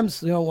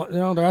BPMs. You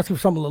know they're asking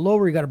for something a little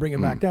lower. You got to bring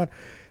it back down.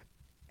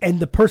 And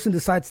the person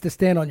decides to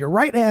stand on your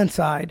right hand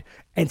side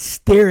and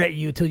stare at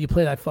you till you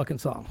play that fucking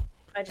song.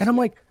 And I'm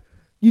like,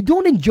 you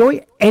don't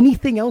enjoy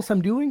anything else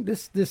I'm doing?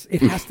 This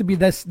it has to be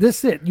this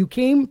it. You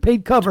came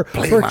paid cover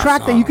for a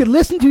track that you could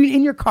listen to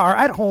in your car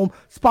at home,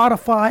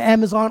 Spotify,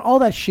 Amazon, all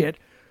that shit.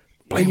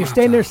 And you're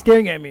standing there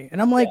staring at me. And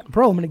I'm like,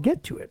 bro, I'm gonna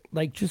get to it.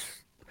 Like just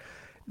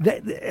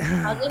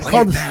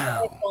I'll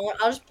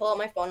just pull out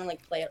my phone and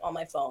like play it on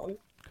my phone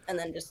and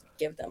then just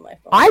give them my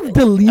phone. I've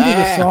deleted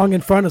a song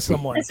in front of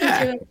someone.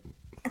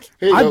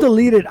 I've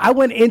deleted. I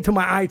went into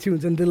my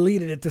iTunes and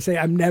deleted it to say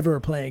I'm never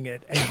playing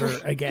it ever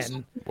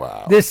again.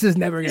 Wow. This is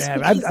never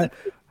gonna happen.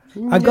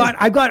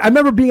 I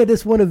remember being at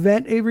this one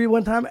event, Avery,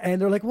 one time,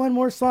 and they're like, one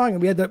more song,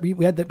 and we had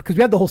because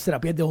we had the whole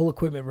setup, we had the whole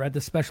equipment, we had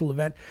the special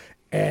event,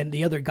 and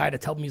the other guy to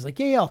tell me, he's like,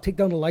 yeah, I'll take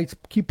down the lights,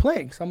 keep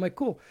playing. So I'm like,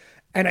 cool,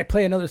 and I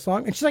play another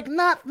song, and she's like,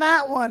 not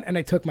that one, and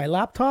I took my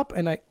laptop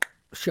and I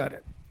shut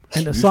it,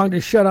 and the song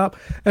just shut up,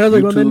 and I was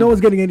like, well, then no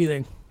one's getting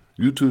anything.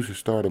 You two should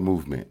start a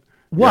movement.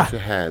 What?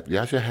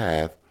 Y'all should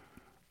have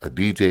a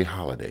DJ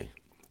holiday.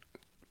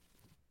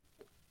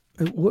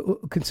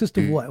 Consist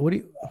of what? What do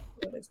you?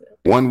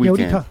 One what are you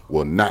weekend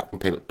will not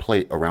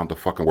play around the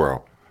fucking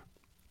world.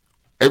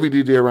 Every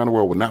DJ around the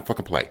world will not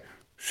fucking play.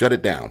 Shut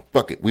it down.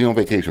 Fuck it. We on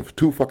vacation for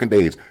 2 fucking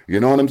days. You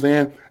know what I'm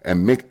saying?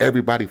 And make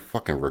everybody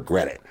fucking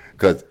regret it.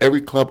 Because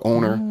every club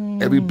owner,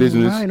 every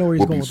business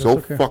will be so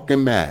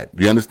fucking mad.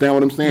 Do you understand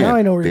what I'm saying? Now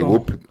I know where you're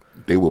going.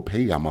 They will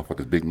pay y'all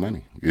motherfuckers big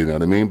money. You know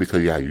what I mean?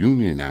 Because y'all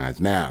unionized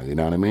now. You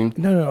know what I mean?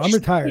 No, I'm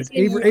retired.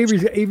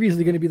 Avery's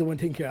going to be the one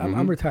taking care of it.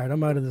 I'm retired.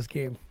 I'm out of this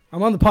game.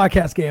 I'm on the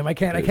podcast game. I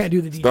can't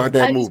do the DJ. Start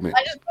that movement.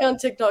 I just play on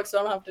TikTok, so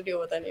I don't have to deal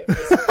with any of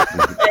this.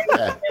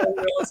 I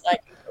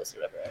can post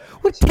whatever.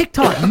 What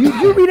TikTok?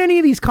 You read any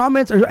of these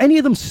comments? Are any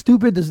of them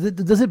stupid? Does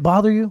it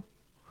bother you?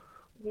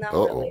 Not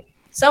really.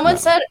 Someone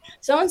said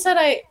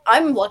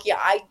I'm lucky.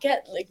 I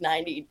get like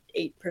 98%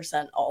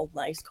 all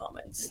nice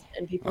comments,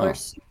 and people are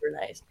super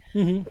nice.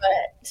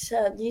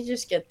 But you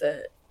just get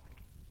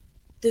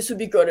this would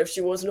be good if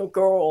she wasn't a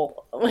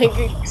girl. I'm like,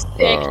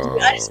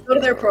 I just go to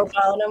their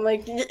profile and I'm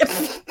like,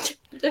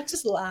 they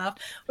just laugh.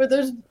 Or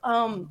there's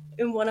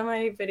in one of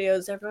my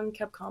videos, everyone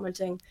kept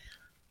commenting,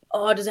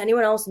 oh, does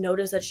anyone else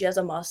notice that she has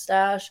a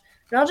mustache?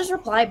 And I'll just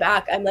reply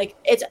back. I'm like,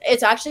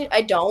 it's actually,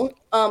 I don't.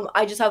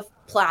 I just have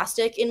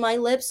plastic in my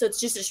lips, so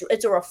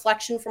it's a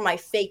reflection from my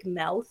fake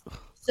mouth.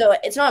 So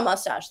it's not a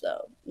mustache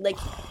though. Like,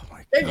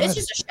 it's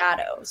just a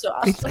shadow. So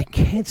I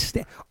can't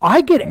stand.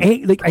 I get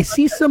angry. Like I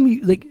see some of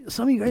you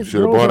guys.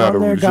 Should have brought out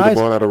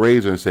a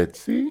razor and said,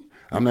 "See,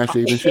 I'm not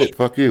shaving shit.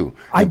 Fuck you."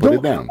 And put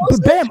it down.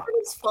 But bam,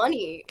 it's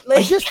funny.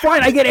 I just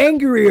find I get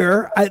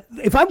angrier.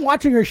 If I'm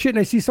watching her shit and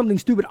I see something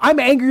stupid, I'm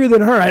angrier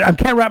than her. I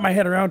can't wrap my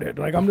head around it.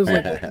 Like I'm just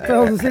like, what the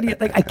hell is this idiot?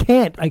 Like I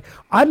can't. Like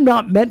I'm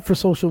not meant for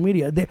social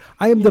media.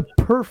 I am the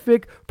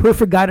perfect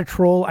guy to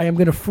troll. I am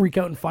gonna freak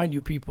out and find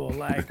you people.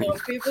 Like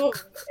people,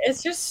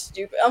 it's just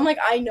stupid. I'm like,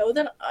 I know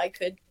that I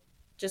could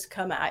just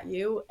come at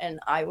you and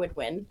I would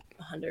win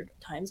 100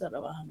 times out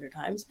of 100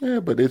 times. Yeah,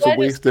 but it's a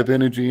waste of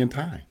energy and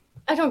time.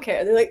 I don't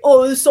care. They're like,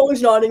 oh, the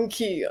song's not in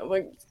key. I'm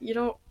like, you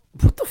don't.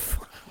 What the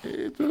fuck?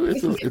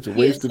 It's a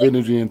waste of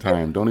energy and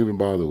time. Don't even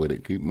bother with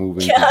it. Keep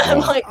moving. Yeah, I'm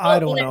like, I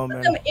don't know,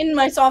 man. In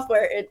my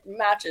software, it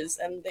matches,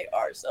 and they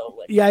are so.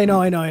 Like, yeah, I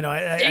know.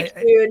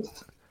 Dude,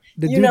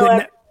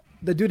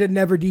 the dude that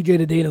never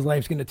DJed a day in his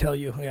life is going to tell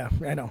you. Yeah,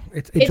 I know.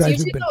 It it's drives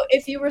usually me. Though,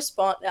 if you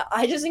respond,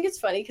 I just think it's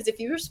funny because if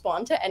you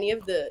respond to any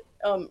of the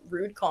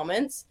rude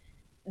comments,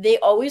 they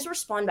always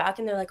respond back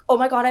and they're like, "Oh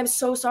my god, I'm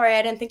so sorry.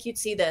 I didn't think you'd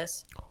see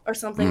this," or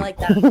something like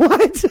that. What?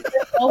 That's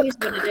always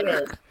what it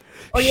is.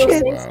 Or you'll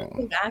say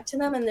something back to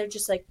them and they're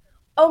just like,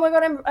 "Oh my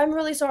god, I'm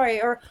really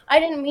sorry," or "I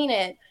didn't mean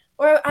it,"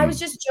 or "I was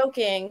just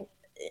joking."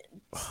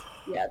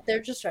 Yeah, they're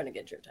just trying to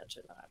get your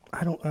attention.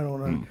 I don't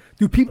know.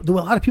 Do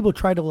a lot of people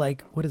try to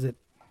like, what is it?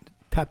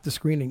 Tap the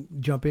screen and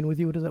jump in with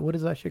you. What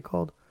is that shit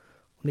called?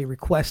 When they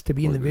request to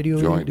be in the video.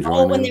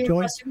 When they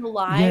request you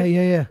live.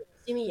 Yeah.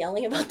 See me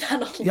yelling about that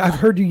a lot. Yeah, I've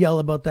heard you yell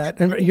about that,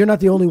 and you're not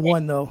the only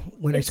one though.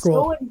 When I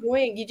scroll, it's so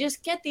annoying. You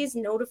just get these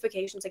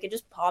notifications, like it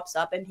just pops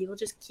up, and people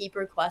just keep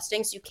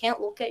requesting, so you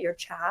can't look at your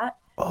chat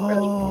or like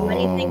do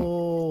anything.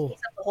 It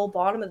takes up the whole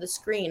bottom of the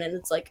screen, and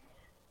it's like,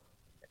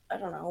 I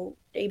don't know,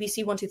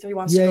 ABC123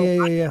 wants to go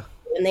live, yeah,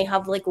 and they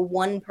have like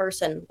one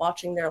person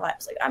watching their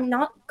lives. Like, I'm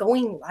not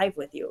going live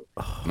with you.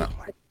 Oh,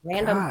 like,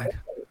 random.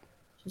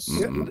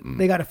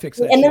 They got to fix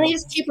that. And then they shit.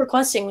 just keep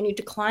requesting when you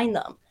decline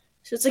them.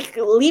 So it's like,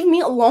 leave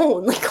me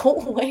alone. Like, go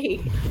away.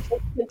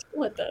 What's the deal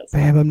with this?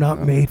 Bam, I'm not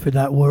made for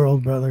that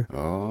world, brother.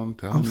 Oh, I'm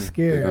telling I'm you,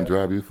 scared. They're gonna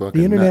drive you fucking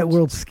The internet nuts.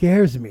 world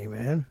scares me,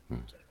 man.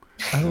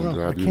 I don't know.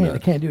 Drive you I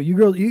nuts. can't do it. You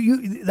girls,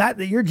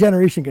 your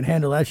generation can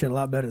handle that shit a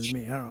lot better than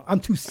me. I don't know. I'm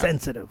too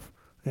sensitive.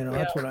 You know,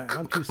 that's what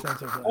I'm too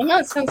sensitive. for I'm that.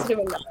 not sensitive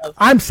enough.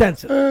 I'm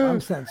sensitive. I'm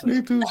sensitive.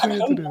 Me too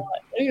sensitive.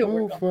 I need to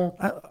work Oh on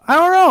fuck. I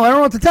don't know. I don't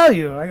know what to tell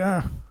you.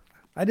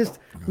 I just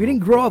we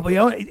didn't grow up.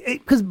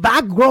 Because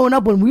back growing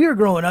up, when we were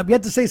growing up, you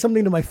had to say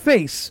something to my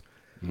face.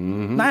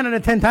 9 out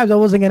of 10 times that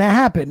wasn't gonna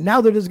happen.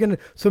 Now they're just gonna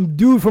some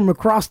dude from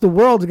across the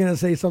world is gonna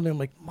say something. I'm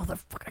like,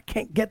 motherfucker, I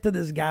can't get to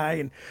this guy.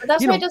 And But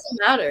that's you why know, it doesn't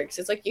matter, because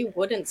it's like you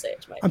wouldn't say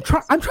it to my I'm face.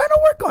 trying to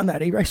work on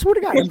that, Avery. I swear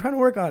to God, I'm trying to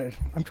work on it.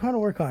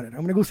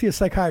 I'm gonna go see a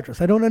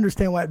psychiatrist. I don't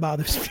understand why it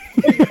bothers me.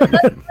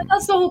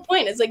 That's the whole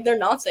point. It's like they're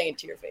not saying it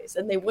to your face,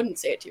 and they wouldn't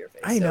say it to your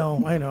face. I so-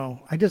 know.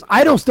 I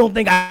just don't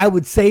think I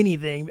would say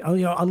anything,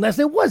 unless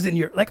it was in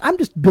your like. I'm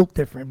just built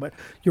different, but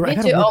you're right. Me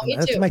I gotta too. work Oh, on me that.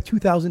 That's too. my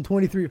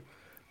 2023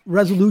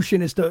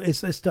 resolution is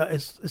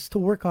to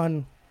work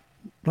on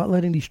not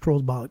letting these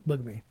trolls bug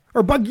me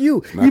or bug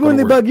you. not Even when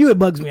they gonna work. bug you, it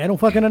bugs me. I don't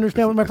fucking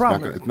understand what my It's not,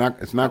 problem gonna-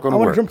 is. it's not going I to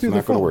wanna work. jump It's through the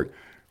not going to phone.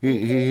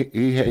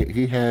 work.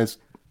 He has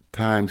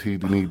times he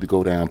need to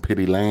go down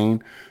pity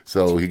lane,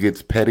 so he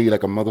gets petty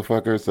like a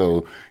motherfucker.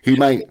 So he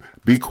might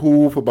be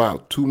cool for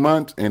about 2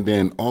 months, and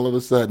then all of a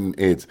sudden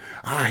it's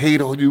I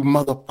hate all you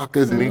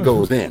motherfuckers, and he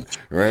goes in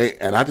right,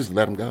 and I just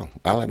let him go.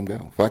 I let him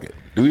go. Fuck it.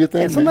 Do your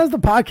thing. And man. sometimes the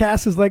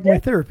podcast is like my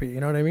therapy.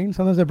 You know what I mean?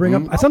 Sometimes I bring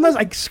up. Sometimes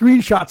I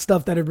screenshot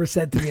stuff that ever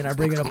said to me, and I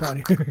bring it up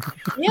on here.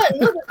 Yeah,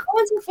 no, the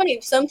comments are funny.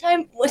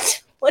 Sometime,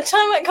 one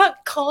time I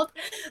got called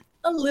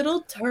a little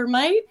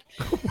termite.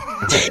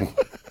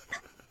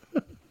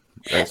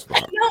 That's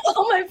fine. No,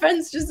 all my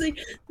friends just like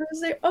they were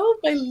say, "Oh,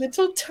 my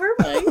little termite."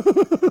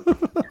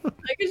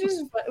 I could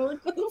just like,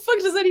 what the fuck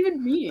does that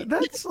even mean?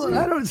 That's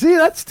I don't see.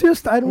 That's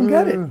just I don't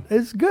get it.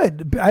 It's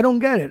good. I don't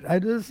get it. I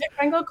just My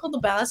friend got called the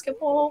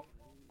basketball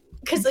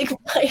because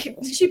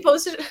she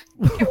posted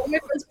one of my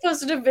friends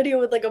posted a video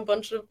with like a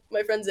bunch of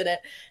my friends in it,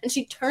 and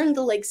she turned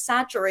the like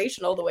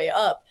saturation all the way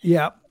up.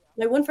 yeah.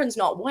 My one friend's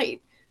not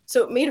white,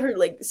 so it made her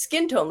like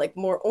skin tone like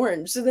more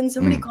orange. So then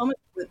somebody commented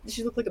that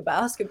she looked like a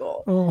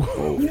basketball. Oh.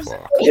 Oh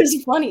fuck. It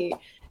was funny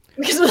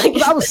because like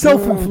That was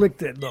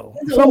self-inflicted, though.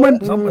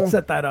 Someone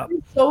set that up.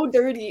 it's so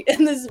dirty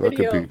in this Fucking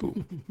video. people.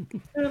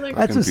 They're like,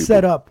 That's a people.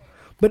 setup.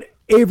 But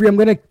Avery, I'm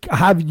gonna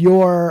have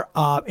your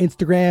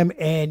Instagram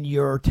and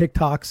your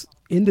TikToks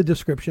in the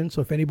description. So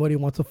if anybody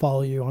wants to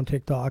follow you on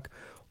TikTok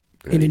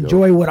and you go.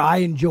 enjoy what I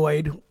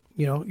enjoyed,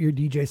 your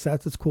DJ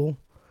sets, it's cool.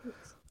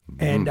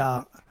 And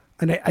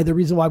the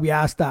reason why we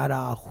asked that,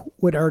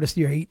 what artist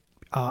do you hate?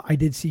 I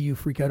did see you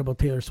freak out about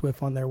Taylor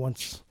Swift on there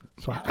once.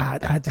 So I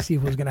had to see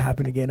if it was going to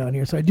happen again on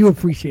here. So I do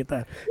appreciate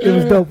that. It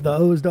was dope,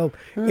 though. It was dope.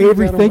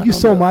 Avery, thank you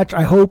so much.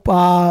 I hope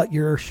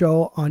your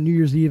show on New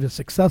Year's Eve is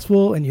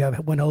successful and you have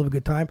one hell of a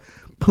good time.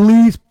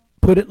 Please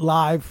put it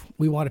live.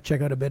 We want to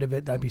check out a bit of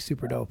it. That'd be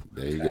super dope.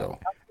 There you go.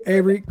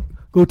 Avery,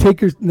 go take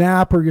your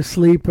nap or your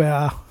sleep.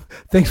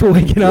 Thanks for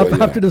waking up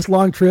Yeah. after this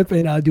long trip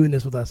and doing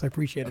this with us. I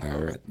appreciate it. All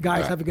right.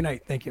 Guys, Bye. have a good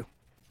night. Thank you.